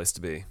the place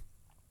to be.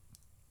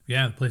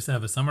 Yeah, the place to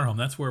have a summer home.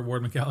 That's where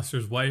Ward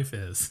McAllister's wife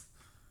is.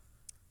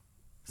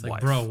 It's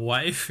like, bro,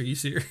 wife? Are you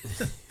serious?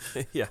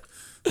 Yeah.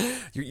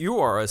 You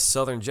are a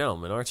Southern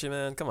gentleman, aren't you,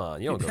 man? Come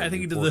on. You don't go to I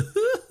think Newport. he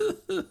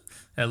did the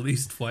at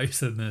least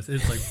twice in this.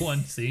 It's like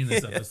one scene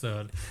this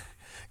episode.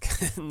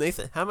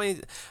 Nathan, how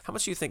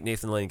much do you think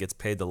Nathan Lane gets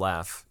paid to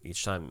laugh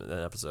each time in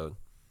an episode?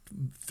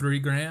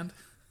 $3,000.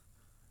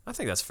 I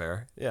think that's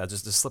fair. Yeah,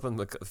 just slip him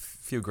a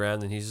few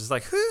grand, and he's just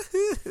like.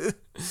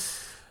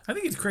 I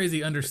think it's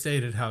crazy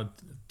understated how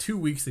 2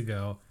 weeks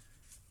ago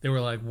they were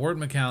like, Ward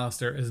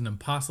McAllister is an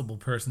impossible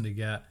person to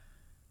get,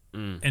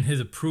 and his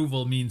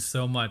approval means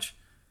so much.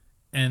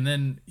 And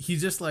then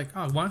he's just like,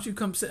 oh, why don't you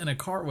come sit in a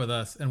car with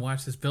us and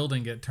watch this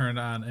building get turned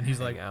on? And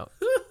he's like,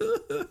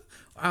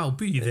 I'll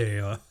be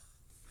there.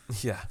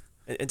 Yeah.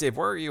 And Dave,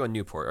 where are you on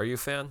Newport? Are you a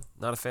fan?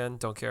 Not a fan?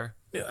 Don't care?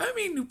 I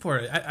mean,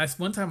 Newport. I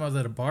one time I was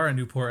at a bar in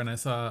Newport and I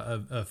saw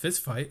a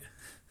fist fight.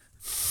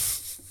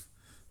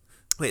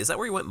 Wait, is that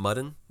where you went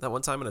mudding that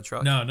one time in a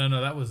truck? No.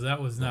 That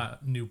was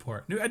not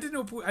Newport. I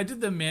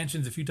did the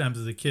mansions a few times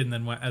as a kid and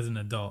then went as an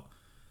adult.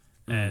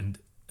 And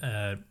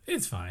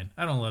it's fine.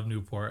 I don't love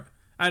Newport.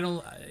 I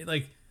don't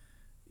like.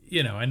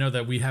 You know, I know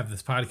that we have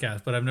this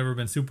podcast, but I've never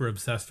been super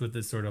obsessed with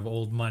this sort of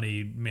old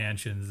money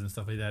mansions and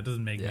stuff like that. It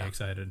doesn't make me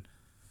excited.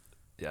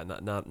 Yeah,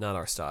 not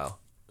our style.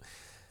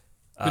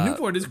 But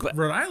Newport is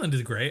Rhode Island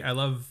is great. I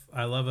love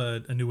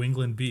a New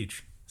England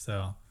beach.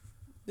 So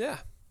yeah,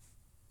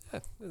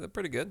 they're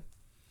pretty good.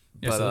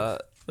 Yeah, but so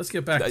let's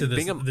get back to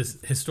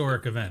this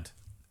historic event.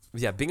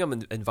 Yeah,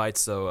 Bingham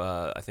invites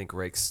I think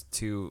Rakes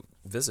to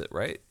visit,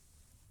 right?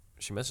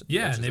 She mentioned.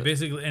 Yeah, and they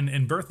basically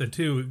and Bertha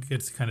too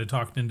gets kind of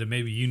talked into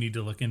maybe you need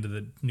to look into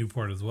the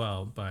Newport as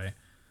well by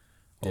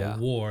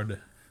Ward.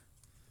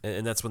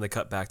 And that's when they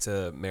cut back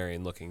to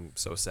Marion looking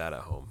so sad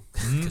at home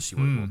because she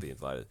won't be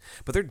invited.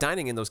 But they're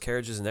dining in those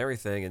carriages and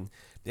everything, and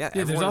yeah.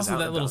 There's also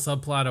that little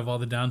subplot of all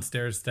the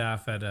downstairs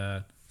staff at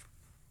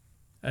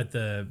at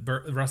the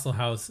Russell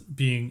house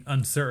being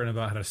uncertain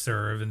about how to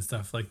serve and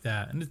stuff like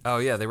that. And Oh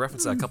yeah, they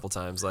reference that a couple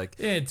times. Like,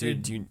 Yeah, do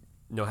you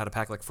know how to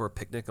pack like for a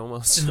picnic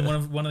almost? and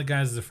then one of the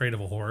guys is afraid of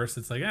a horse.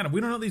 It's like, Adam,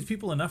 we don't know these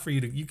people enough for you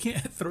to. You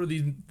can't throw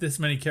this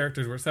many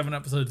characters. We're 7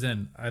 episodes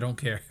in. I don't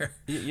care.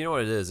 You know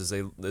what it is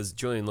as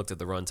Julian looked at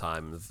the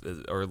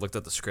runtime or looked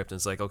at the script and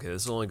it's like, okay,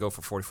 this will only go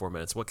for 44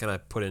 minutes. What can I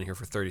put in here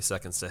for 30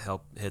 seconds to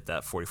help hit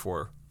that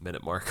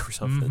 44-minute mark or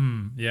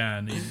something? Yeah,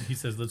 and he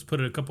says, let's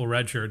put a couple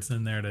red shirts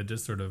in there to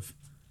just sort of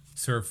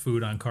serve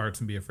food on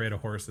carts and be afraid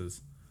of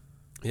horses.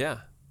 Yeah,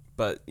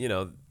 but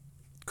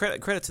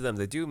credit to them.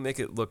 They do make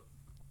it look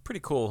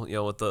pretty cool,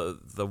 with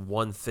the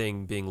one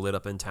thing being lit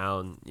up in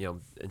town,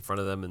 in front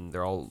of them, and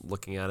they're all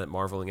looking at it,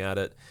 marveling at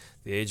it.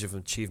 The age of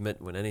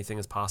achievement when anything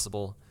is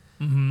possible.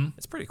 Mm-hmm.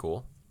 It's pretty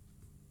cool.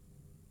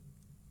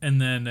 And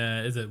then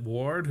is it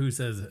Ward who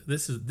says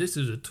this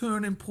is a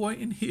turning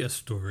point in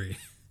history?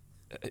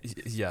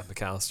 Yeah,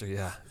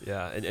 McAllister.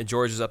 Yeah, and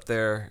George is up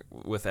there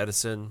with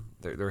Edison.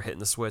 They're hitting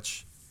the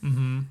switch.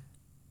 Mm-hmm.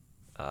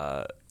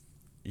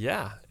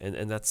 Yeah,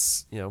 and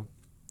that's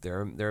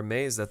They're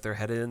amazed that they're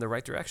headed in the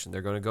right direction.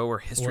 They're going to go where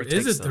history takes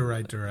them. Or is it the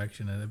right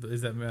direction?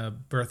 Is that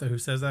Bertha who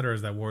says that, or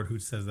is that Ward who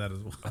says that as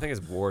well? I think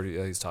it's Ward.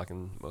 He's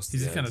talking most of the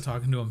He's end. kind of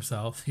talking to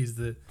himself. He's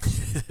the...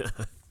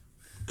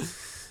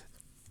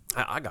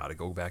 I got to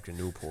go back to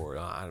Newport.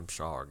 I'm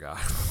sorry, guy.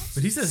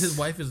 But he says his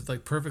wife is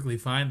like perfectly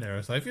fine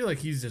there, so I feel like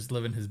he's just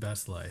living his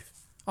best life.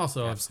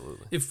 Also,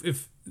 absolutely.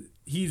 If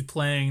he's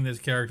playing this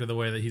character the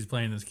way that he's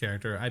playing this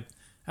character, I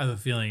have a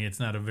feeling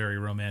it's not a very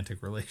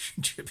romantic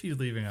relationship he's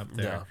leaving up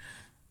there.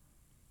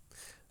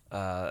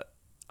 No.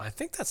 I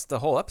think that's the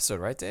whole episode,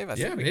 right, Dave? I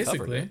think we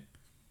covered it.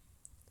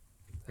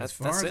 That's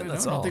it.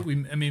 That's all. I don't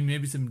think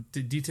maybe some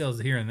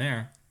details here and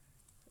there.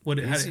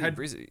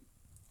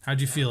 How'd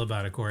you feel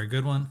about it, Corey?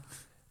 Good one?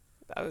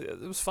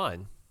 It was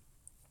fine.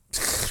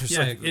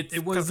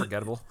 It was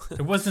forgettable.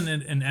 It wasn't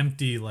an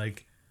empty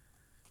like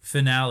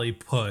finale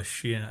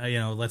push.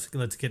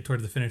 Let's get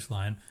toward the finish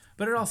line.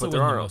 But it also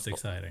wasn't the most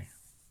exciting.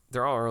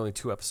 There are only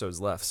 2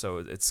 episodes left, so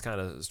it's kind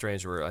of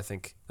strange. Where I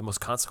think the most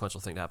consequential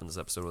thing to happen in this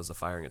episode was the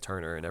firing of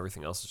Turner, and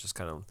everything else is just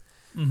kind of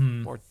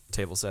more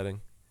table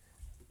setting.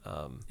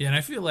 And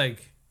I feel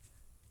like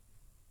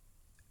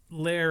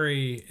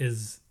Larry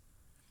is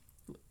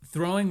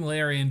throwing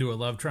Larry into a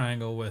love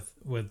triangle with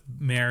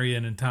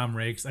Marion and Tom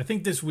Rakes. I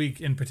think this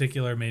week in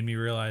particular made me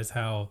realize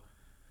how,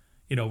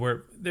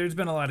 there's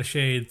been a lot of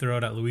shade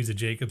thrown at Louisa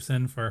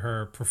Jacobson for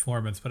her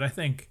performance, but I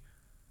think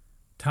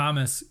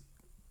Thomas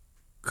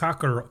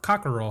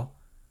Cockerell,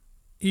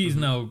 he's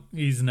no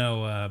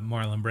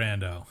Marlon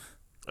Brando.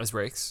 As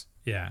Rakes?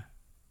 Yeah.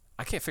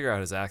 I can't figure out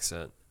his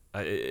accent.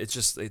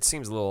 It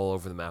seems a little all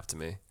over the map to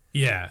me.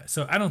 Yeah,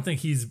 so I don't think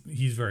he's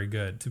very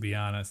good, to be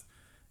honest,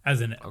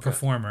 as a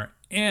performer.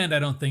 And I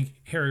don't think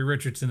Harry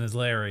Richardson as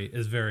Larry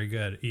is very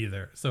good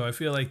either. So I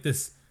feel like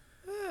there's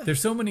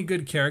so many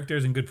good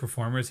characters and good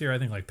performers here. I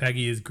think like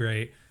Peggy is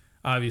great.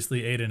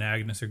 Obviously, Ada and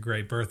Agnes are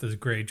great. Bertha's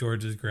great.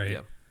 George is great.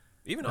 Yeah.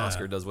 Even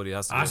Oscar does what he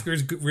has to do.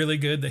 Oscar's really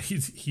good. That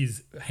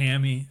he's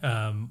hammy.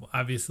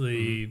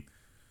 Obviously,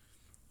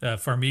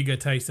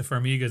 Taissa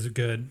Farmiga's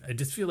good. I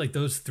just feel like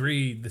those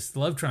three, this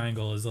love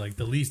triangle is like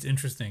the least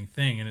interesting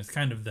thing, and it's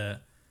kind of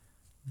the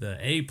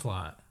A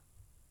plot.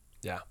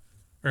 Yeah.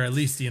 Or at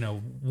least,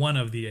 one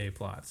of the A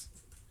plots.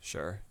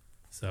 Sure.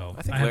 So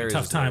I have a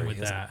tough time with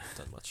that.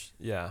 Done much.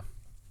 Yeah.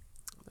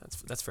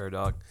 That's fair,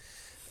 dog.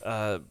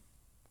 Yeah,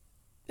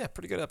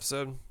 pretty good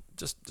episode.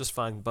 Just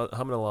fine, but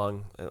humming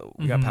along.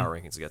 We got power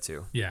rankings to get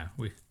to. Yeah,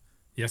 we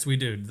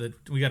do.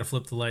 We got to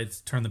flip the lights,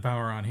 turn the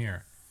power on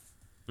here.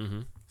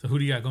 Mm-hmm. So who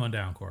do you got going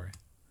down, Corey?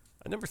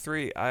 At number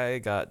 3, I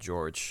got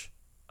George.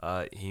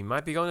 He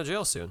might be going to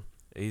jail soon.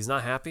 He's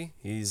not happy.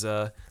 He's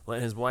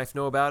letting his wife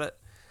know about it.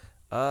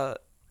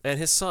 And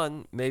his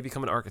son may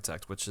become an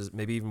architect, which is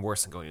maybe even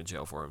worse than going to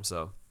jail for him.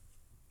 So,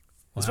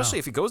 especially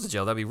if he goes to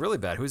jail, that'd be really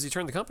bad. Who does he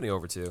turn the company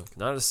over to?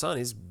 Not his son.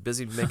 He's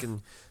busy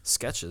making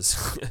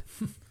sketches.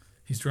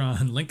 He's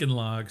drawing Lincoln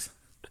logs.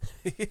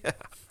 Yeah.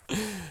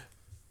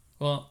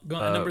 Well,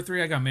 at number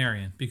 3, I got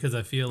Marion because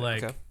I feel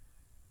like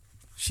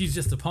she's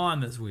just a pawn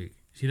this week.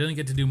 She doesn't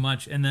get to do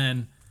much, and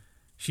then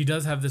she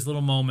does have this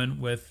little moment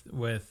with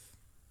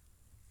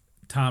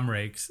Tom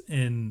Rakes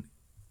in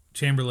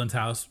Chamberlain's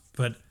house,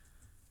 but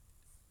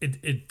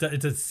it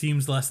just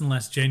seems less and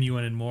less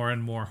genuine and more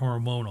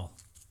hormonal.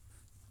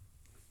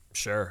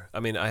 Sure. I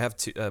mean, I have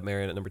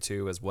Marion at number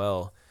 2 as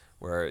well,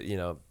 where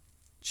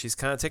she's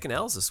kind of taking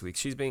L's this week.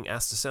 She's being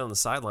asked to sit on the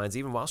sidelines,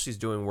 even while she's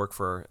doing work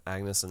for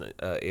Agnes and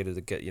Ada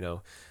to get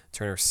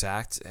Turner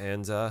sacked,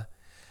 and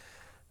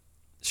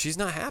she's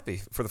not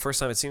happy for the first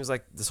time. It seems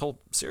like this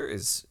whole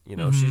series,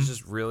 she's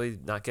just really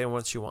not getting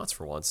what she wants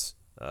for once.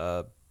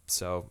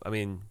 So I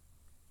mean,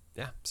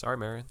 yeah, sorry,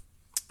 Marion.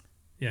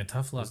 Yeah,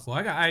 tough luck. Well,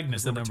 I got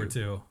Agnes at number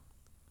 2.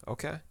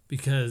 Okay.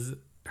 Because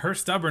her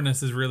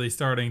stubbornness is really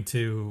starting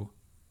to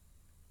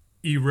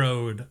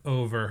erode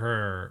over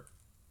her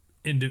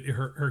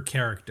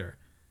character.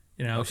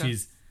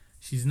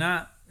 She's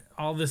not,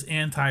 all this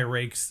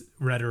anti-Rakes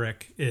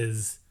rhetoric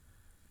is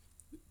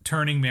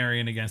turning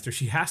Marion against her.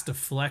 She has to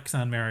flex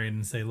on Marion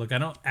and say, look, I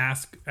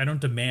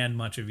don't demand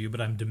much of you,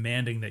 but I'm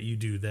demanding that you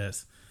do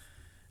this.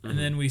 Mm-hmm. And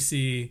then we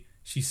see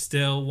she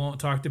still won't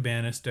talk to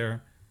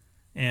Bannister.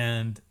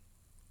 And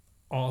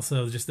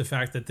also just the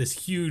fact that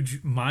this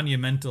huge,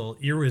 monumental,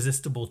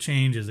 irresistible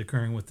change is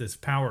occurring with this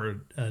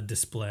power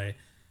display.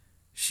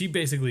 She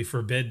basically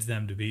forbids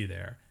them to be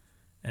there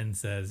and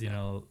says,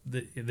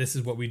 this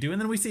is what we do.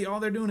 And then we see all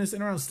they're doing is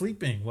sitting around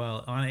sleeping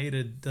while Aunt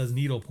Ada does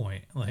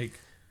needlepoint. Like,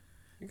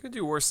 you could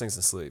do worse things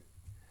than sleep.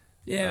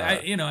 Yeah,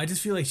 I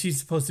just feel like she's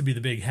supposed to be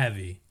the big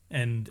heavy,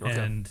 and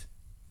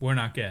we're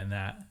not getting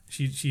that.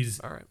 She's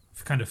all right.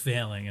 Kind of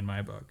failing in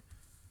my book.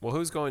 Well,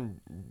 who's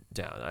going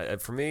down?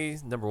 For me,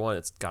 number one,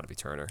 it's got to be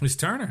Turner. It's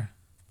Turner.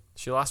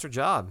 She lost her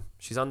job.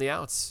 She's on the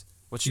outs.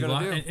 What's she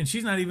going to do? And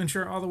she's not even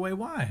sure all the way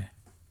why.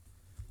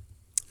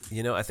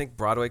 I think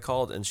Broadway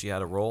called and she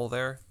had a role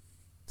there,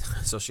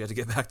 so she had to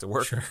get back to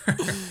work. Sure.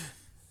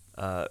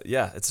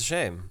 Yeah, it's a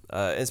shame,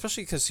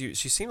 especially because she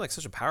seemed like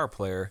such a power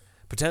player.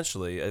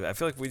 Potentially, I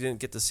feel like we didn't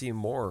get to see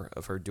more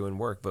of her doing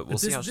work, but we'll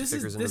see how she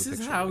figures into the picture. This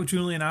is how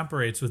Julian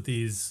operates with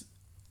these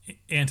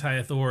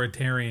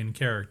anti-authoritarian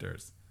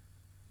characters.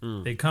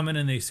 They come in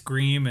and they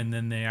scream, and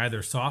then they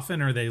either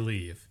soften or they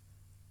leave.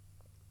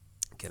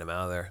 Get them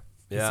out of there.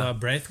 Yeah. So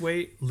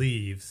Braithwaite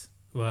leaves.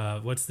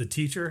 What's the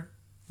teacher?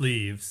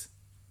 Leaves.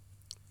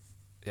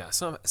 Yeah.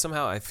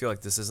 Somehow I feel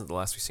like this isn't the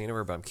last we've seen of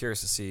her, but I'm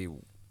curious to see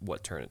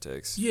what turn it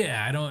takes.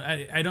 Yeah,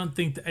 I don't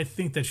think I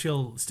think that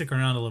she'll stick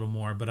around a little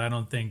more, but I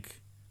don't think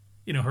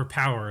her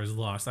power is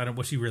lost.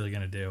 What's she really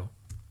gonna do?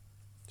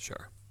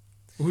 Sure.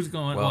 Who's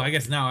going? Well, I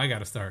guess now I got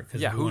to start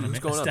because who's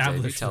going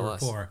establish the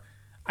rapport.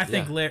 I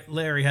think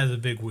Larry has a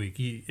big week.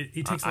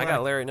 He takes. I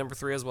got Larry number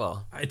 3 as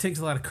well. It takes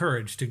a lot of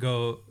courage to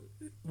go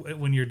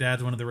when your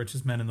dad's one of the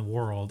richest men in the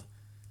world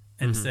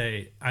and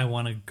say, "I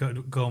want to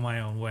go my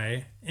own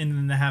way," and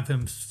then to have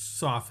him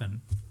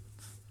soften.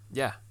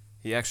 Yeah,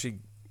 he actually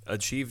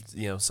achieved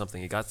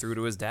something. He got through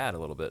to his dad a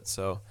little bit.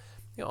 So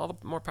all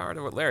the more power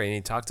to Larry. And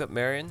he talked up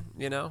Marion.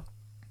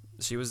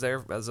 She was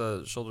there as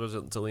a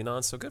shoulder to lean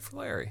on. So good for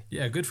Larry.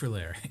 Yeah, good for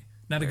Larry.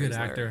 Not Larry's a good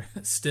actor.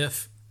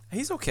 Stiff.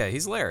 He's okay.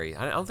 He's Larry.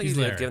 I don't think he's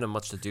given him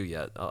much to do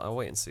yet. I'll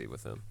wait and see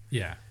with him.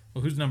 Yeah.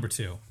 Well, who's number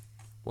 2?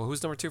 Well,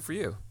 who's number 2 for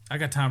you? I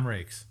got Tom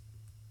Rakes.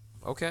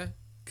 Okay.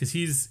 Because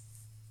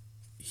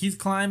he's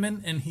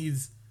climbing, and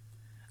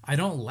I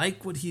don't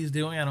like what he's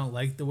doing. I don't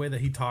like the way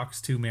that he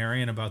talks to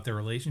Marion about their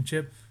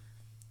relationship.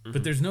 Mm-hmm.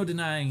 But there's no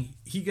denying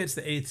he gets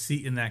the 8th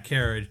seat in that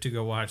carriage to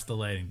go watch the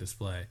lighting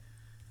display.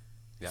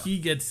 Yeah. He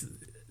gets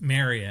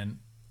Marion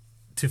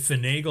to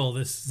finagle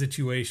this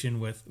situation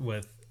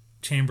with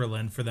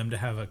Chamberlain for them to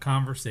have a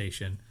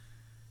conversation.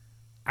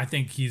 I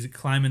think he's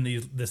climbing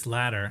this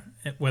ladder,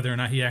 whether or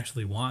not he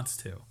actually wants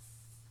to.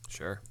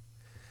 Sure.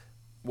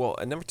 Well,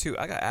 at number 2,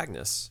 I got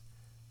Agnes,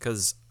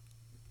 because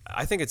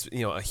I think it's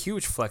a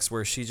huge flex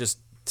where she just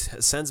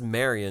sends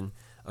Marion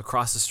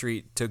across the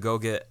street to go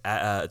get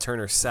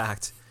Turner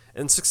sacked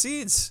and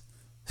succeeds.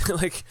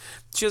 Like,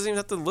 she doesn't even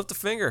have to lift a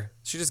finger.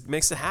 She just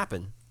makes it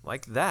happen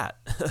like that.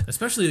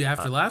 Especially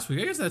after last week.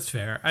 I guess that's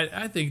fair.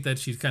 I think that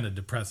she's kind of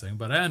depressing,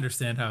 but I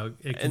understand how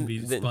it can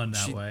be spun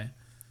that way.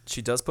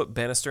 She does put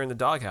Bannister in the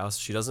doghouse.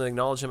 She doesn't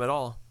acknowledge him at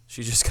all.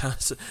 She just kind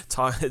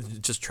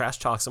of just trash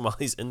talks him while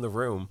he's in the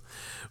room,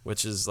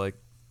 which is like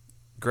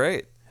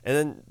great. And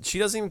then she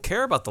doesn't even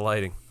care about the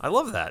lighting. I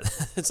love that.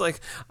 It's like,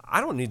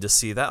 I don't need to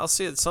see that. I'll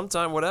see it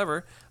sometime,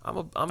 whatever. I'm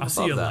above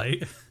see a that.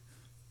 Light.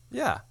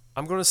 Yeah,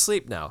 I'm going to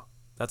sleep now.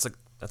 That's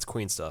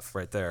Queen stuff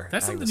right there.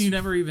 That's Agnes. Something you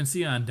never even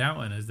see on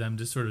Downton, is them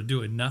just sort of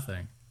doing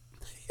nothing.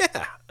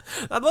 Yeah,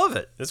 I love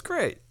it. It's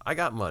great. I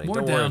got money. More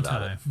don't worry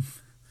about it. downtime.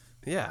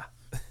 Yeah,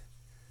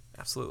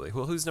 absolutely.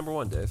 Well, who's number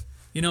 1, Dave?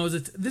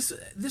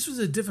 This was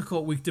a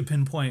difficult week to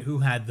pinpoint who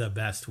had the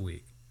best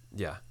week.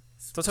 Yeah.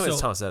 Don't tell me it's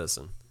Thomas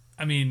Edison.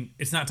 I mean,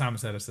 it's not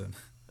Thomas Edison.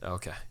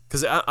 Okay.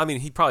 Because, I mean,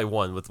 he probably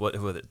won with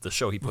the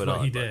show he put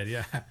on. He did,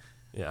 yeah.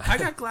 Yeah. I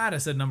got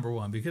Gladys at number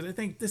 1 because I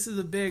think this is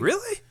a big...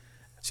 Really?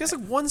 She has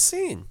like one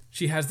scene.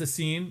 She has the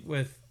scene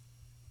with...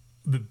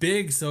 the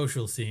big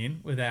social scene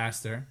with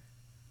Astor.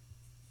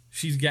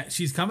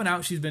 She's coming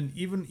out. She's been...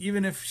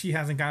 Even if she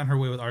hasn't gotten her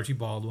way with Archie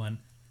Baldwin,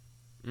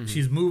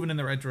 she's moving in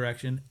the right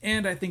direction.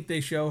 And I think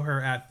they show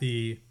her at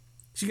the...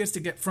 She gets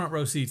to get front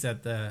row seats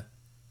at the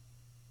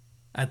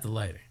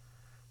lighting.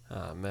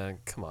 Oh man,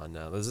 come on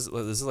now. This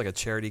is like a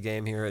charity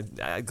game here.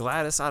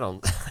 Gladys, I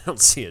don't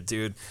see it,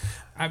 dude.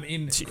 I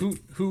mean,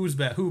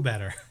 who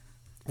better?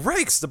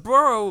 Rakes, the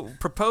borough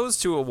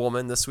proposed to a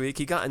woman this week.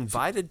 He got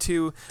invited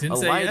to a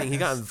lighting. Yes. He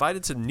got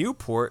invited to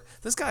Newport.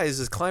 This guy is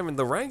just climbing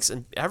the ranks,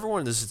 and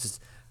everyone is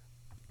just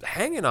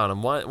hanging on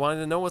him, wanting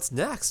to know what's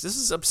next. This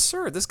is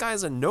absurd. This guy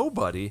is a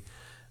nobody,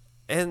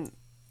 and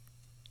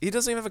he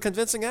doesn't even have a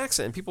convincing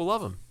accent, and people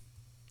love him.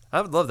 I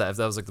would love that if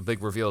that was like the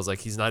big reveal. Is like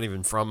he's not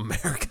even from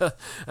America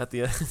at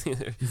the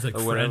end. He's like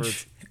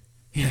French.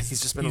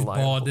 He's just been alive.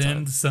 He's bought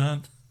in,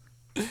 son.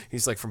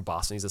 He's like from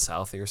Boston. He's a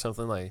Southie or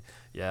something. Like,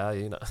 yeah,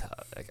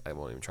 I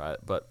won't even try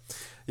it. But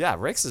yeah,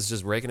 Rakes is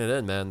just raking it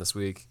in, man, this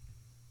week.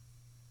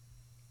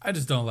 I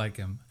just don't like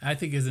him. I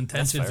think his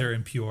intentions are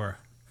impure.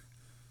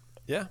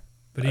 Yeah.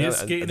 But he is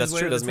skating that's his way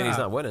true. to the Doesn't mean he's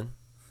top. not winning.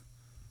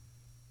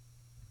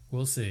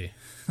 We'll see.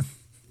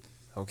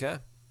 Okay.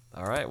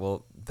 All right.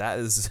 Well, that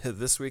is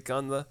this week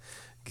on the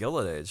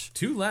Gilded Age.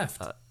 2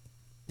 left.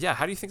 Yeah.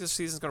 How do you think this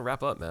season's going to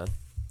wrap up, man?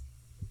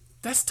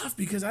 That's tough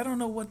because I don't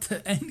know what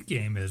the end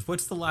game is.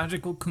 What's the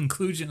logical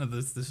conclusion of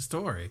this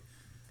story?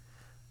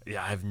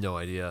 Yeah, I have no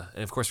idea.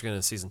 And of course, we're getting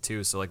into season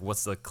 2. So, like,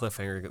 what's the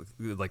cliffhanger?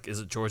 Like, is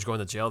it George going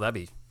to jail? That'd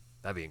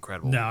be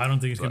incredible. No, I don't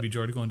think it's going to be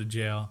George going to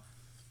jail.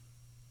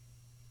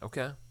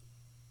 Okay.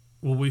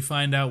 Will we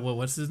find out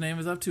what's his name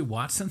is up to?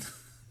 Watson?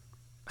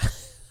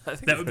 I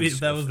think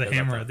that was the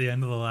hammer at the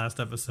end of the last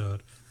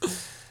episode.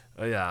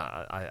 Oh,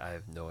 yeah, I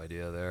have no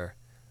idea there.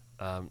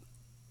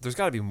 There's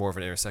got to be more of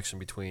an intersection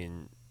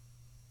between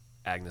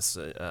Agnes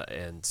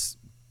and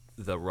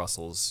the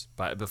Russells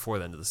before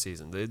the end of the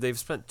season. They've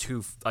spent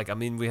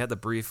we had the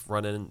brief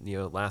run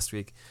in last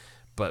week,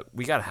 but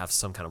we got to have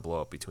some kind of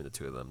blow up between the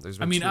two of them. There's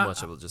been too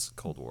much of just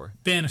Cold War.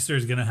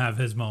 Bannister's gonna have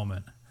his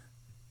moment.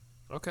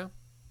 Okay,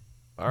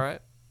 all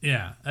right.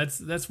 Yeah,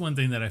 that's one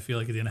thing that I feel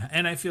like is gonna,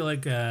 and I feel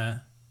like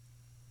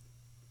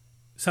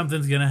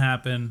something's gonna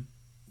happen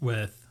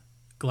with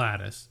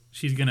Gladys.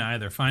 She's gonna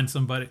either find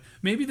somebody.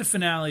 Maybe the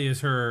finale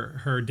is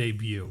her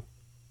debut.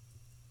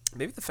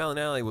 Maybe the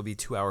finale will be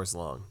 2 hours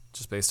long,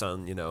 just based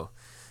on,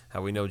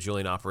 how we know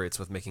Julian operates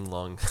with making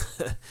long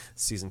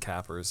season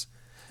cappers.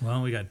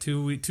 Well, we got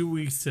 2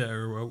 weeks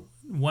or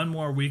 1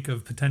 more week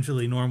of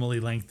potentially normally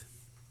length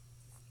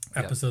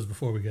episodes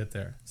before we get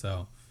there.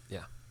 So,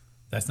 yeah,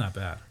 that's not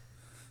bad.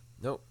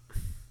 Nope.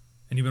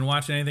 And you've been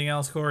watching anything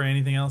else, Corey?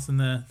 Anything else in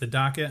the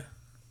docket?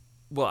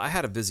 Well, I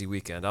had a busy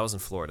weekend. I was in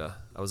Florida.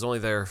 I was only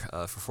there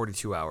for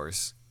 42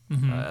 hours,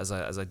 as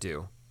I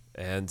do.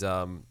 And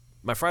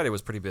my Friday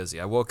was pretty busy.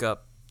 I woke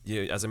up,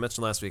 as I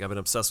mentioned last week, I've been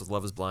obsessed with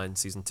Love is Blind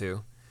Season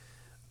 2.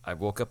 I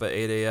woke up at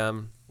 8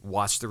 a.m.,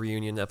 watched the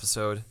reunion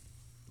episode,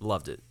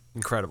 loved it.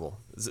 Incredible.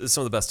 It's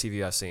some of the best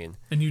TV I've seen.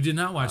 And you did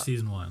not watch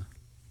Season 1?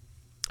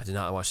 I did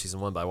not watch Season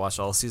 1, but I watched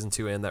all Season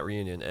 2 and that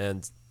reunion,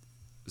 and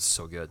it's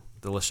so good.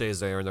 The Lachey's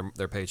there and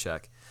their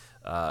paycheck.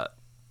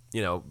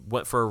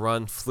 Went for a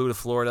run, flew to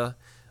Florida,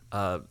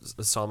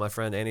 saw my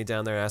friend Annie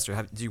down there, asked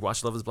her, "Do you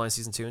watch Love is Blind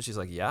Season 2?" And she's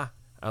like, "Yeah."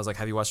 I was like,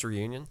 "Have you watched the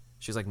reunion?"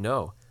 She's like,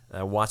 "No." And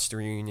I watched the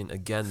reunion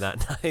again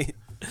that night.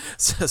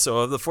 So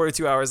of the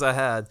 42 hours I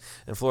had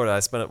in Florida,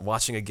 I spent it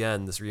watching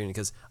again this reunion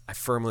because I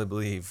firmly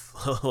believe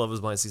Love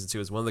is Blind Season 2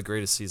 is one of the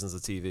greatest seasons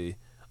of TV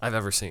I've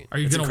ever seen. Are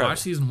you going to watch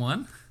Season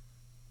 1?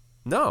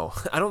 No,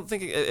 I don't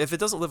think if it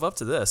doesn't live up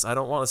to this, I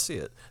don't want to see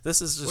it.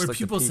 This is just Are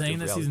people saying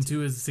that Season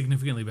 2 is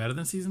significantly better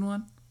than Season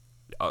 1?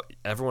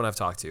 Everyone I've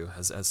talked to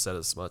has said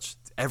as much.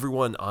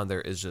 Everyone on there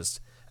is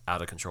just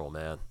out of control,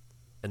 man.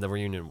 And the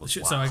reunion was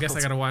wild. So I guess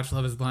I got to watch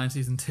Love is Blind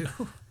Season 2.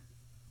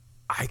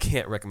 I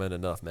can't recommend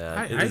enough,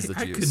 man. It is the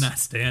juice. I could not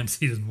stand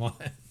Season 1.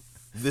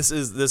 This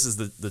is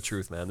the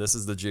truth, man. This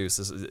is the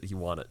juice. You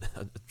want it.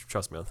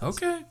 Trust me on this.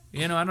 Okay.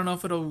 I don't know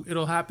if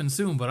it'll happen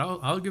soon, but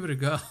I'll give it a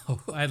go.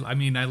 I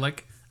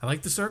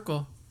like The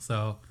Circle,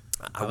 so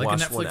I like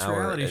a Netflix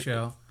reality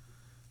show.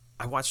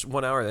 I watched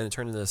 1 hour and it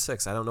turned into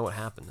 6. I don't know what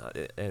happened.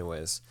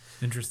 Anyways.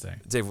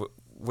 Interesting. Dave, what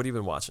have you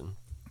been watching?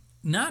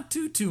 Not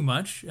too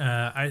much.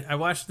 I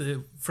watched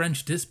the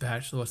French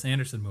Dispatch, the Wes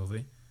Anderson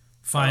movie.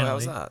 Finally. How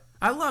was that?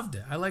 I loved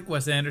it. I like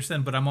Wes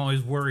Anderson, but I'm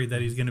always worried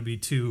that he's going to be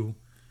too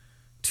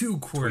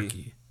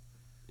quirky.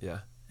 Yeah.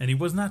 And he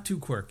was not too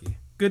quirky.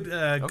 Good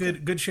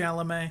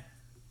Chalamet.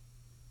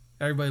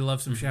 Everybody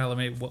loves some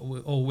Chalamet.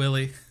 Old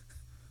Willy.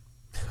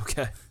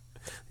 Okay.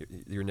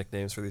 Your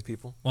nicknames for these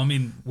people? Well, I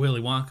mean,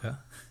 Willy Wonka.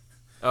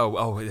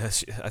 Oh,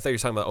 yes. I thought you were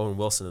talking about Owen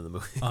Wilson in the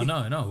movie. Oh,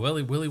 no.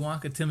 Willy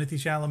Wonka, Timothy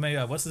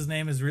Chalamet. What's his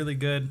name is really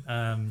good.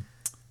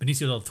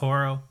 Benicio del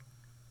Toro.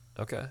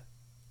 Okay.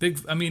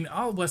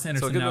 All Wes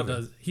Anderson now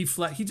does, he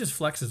just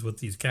flexes with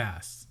these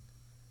casts.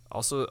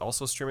 Also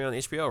streaming on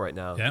HBO right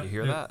now. Yep. You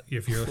hear that?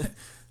 If you're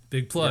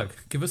big plug.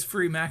 Yep. Give us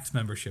free Max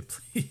membership,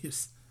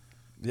 please.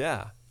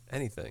 Yeah,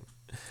 anything.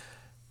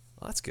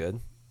 Well, that's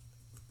good.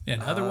 Yeah,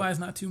 and otherwise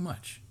not too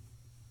much.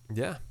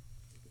 Yeah.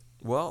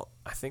 Well,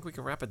 I think we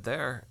can wrap it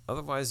there.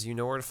 Otherwise, you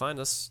know where to find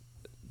us.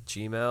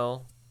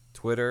 Gmail,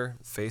 Twitter,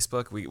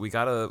 Facebook. We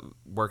got to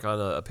work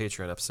on a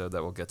Patreon episode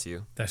that we'll get to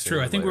you. That's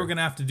true. I think we're going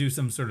to have to do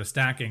some sort of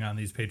stacking on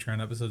these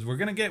Patreon episodes.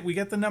 We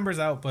get the numbers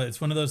out, but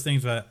it's one of those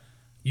things that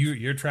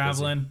you're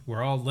traveling, busy.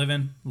 We're all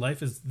living.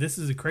 This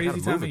is a crazy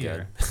time of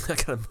year. I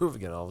got to move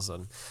again all of a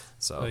sudden.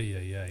 So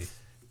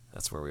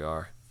that's where we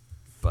are.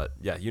 But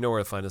yeah, you know where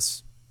to find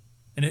us.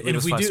 And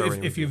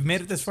if you've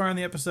made it this far in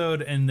the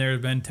episode and there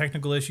have been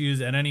technical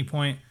issues at any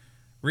point,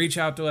 reach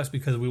out to us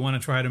because we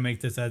want to try to make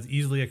this as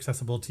easily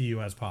accessible to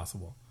you as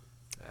possible.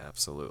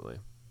 Absolutely.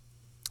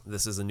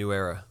 This is a new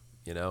era,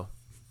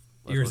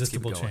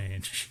 Irresistible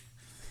change.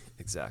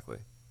 Exactly.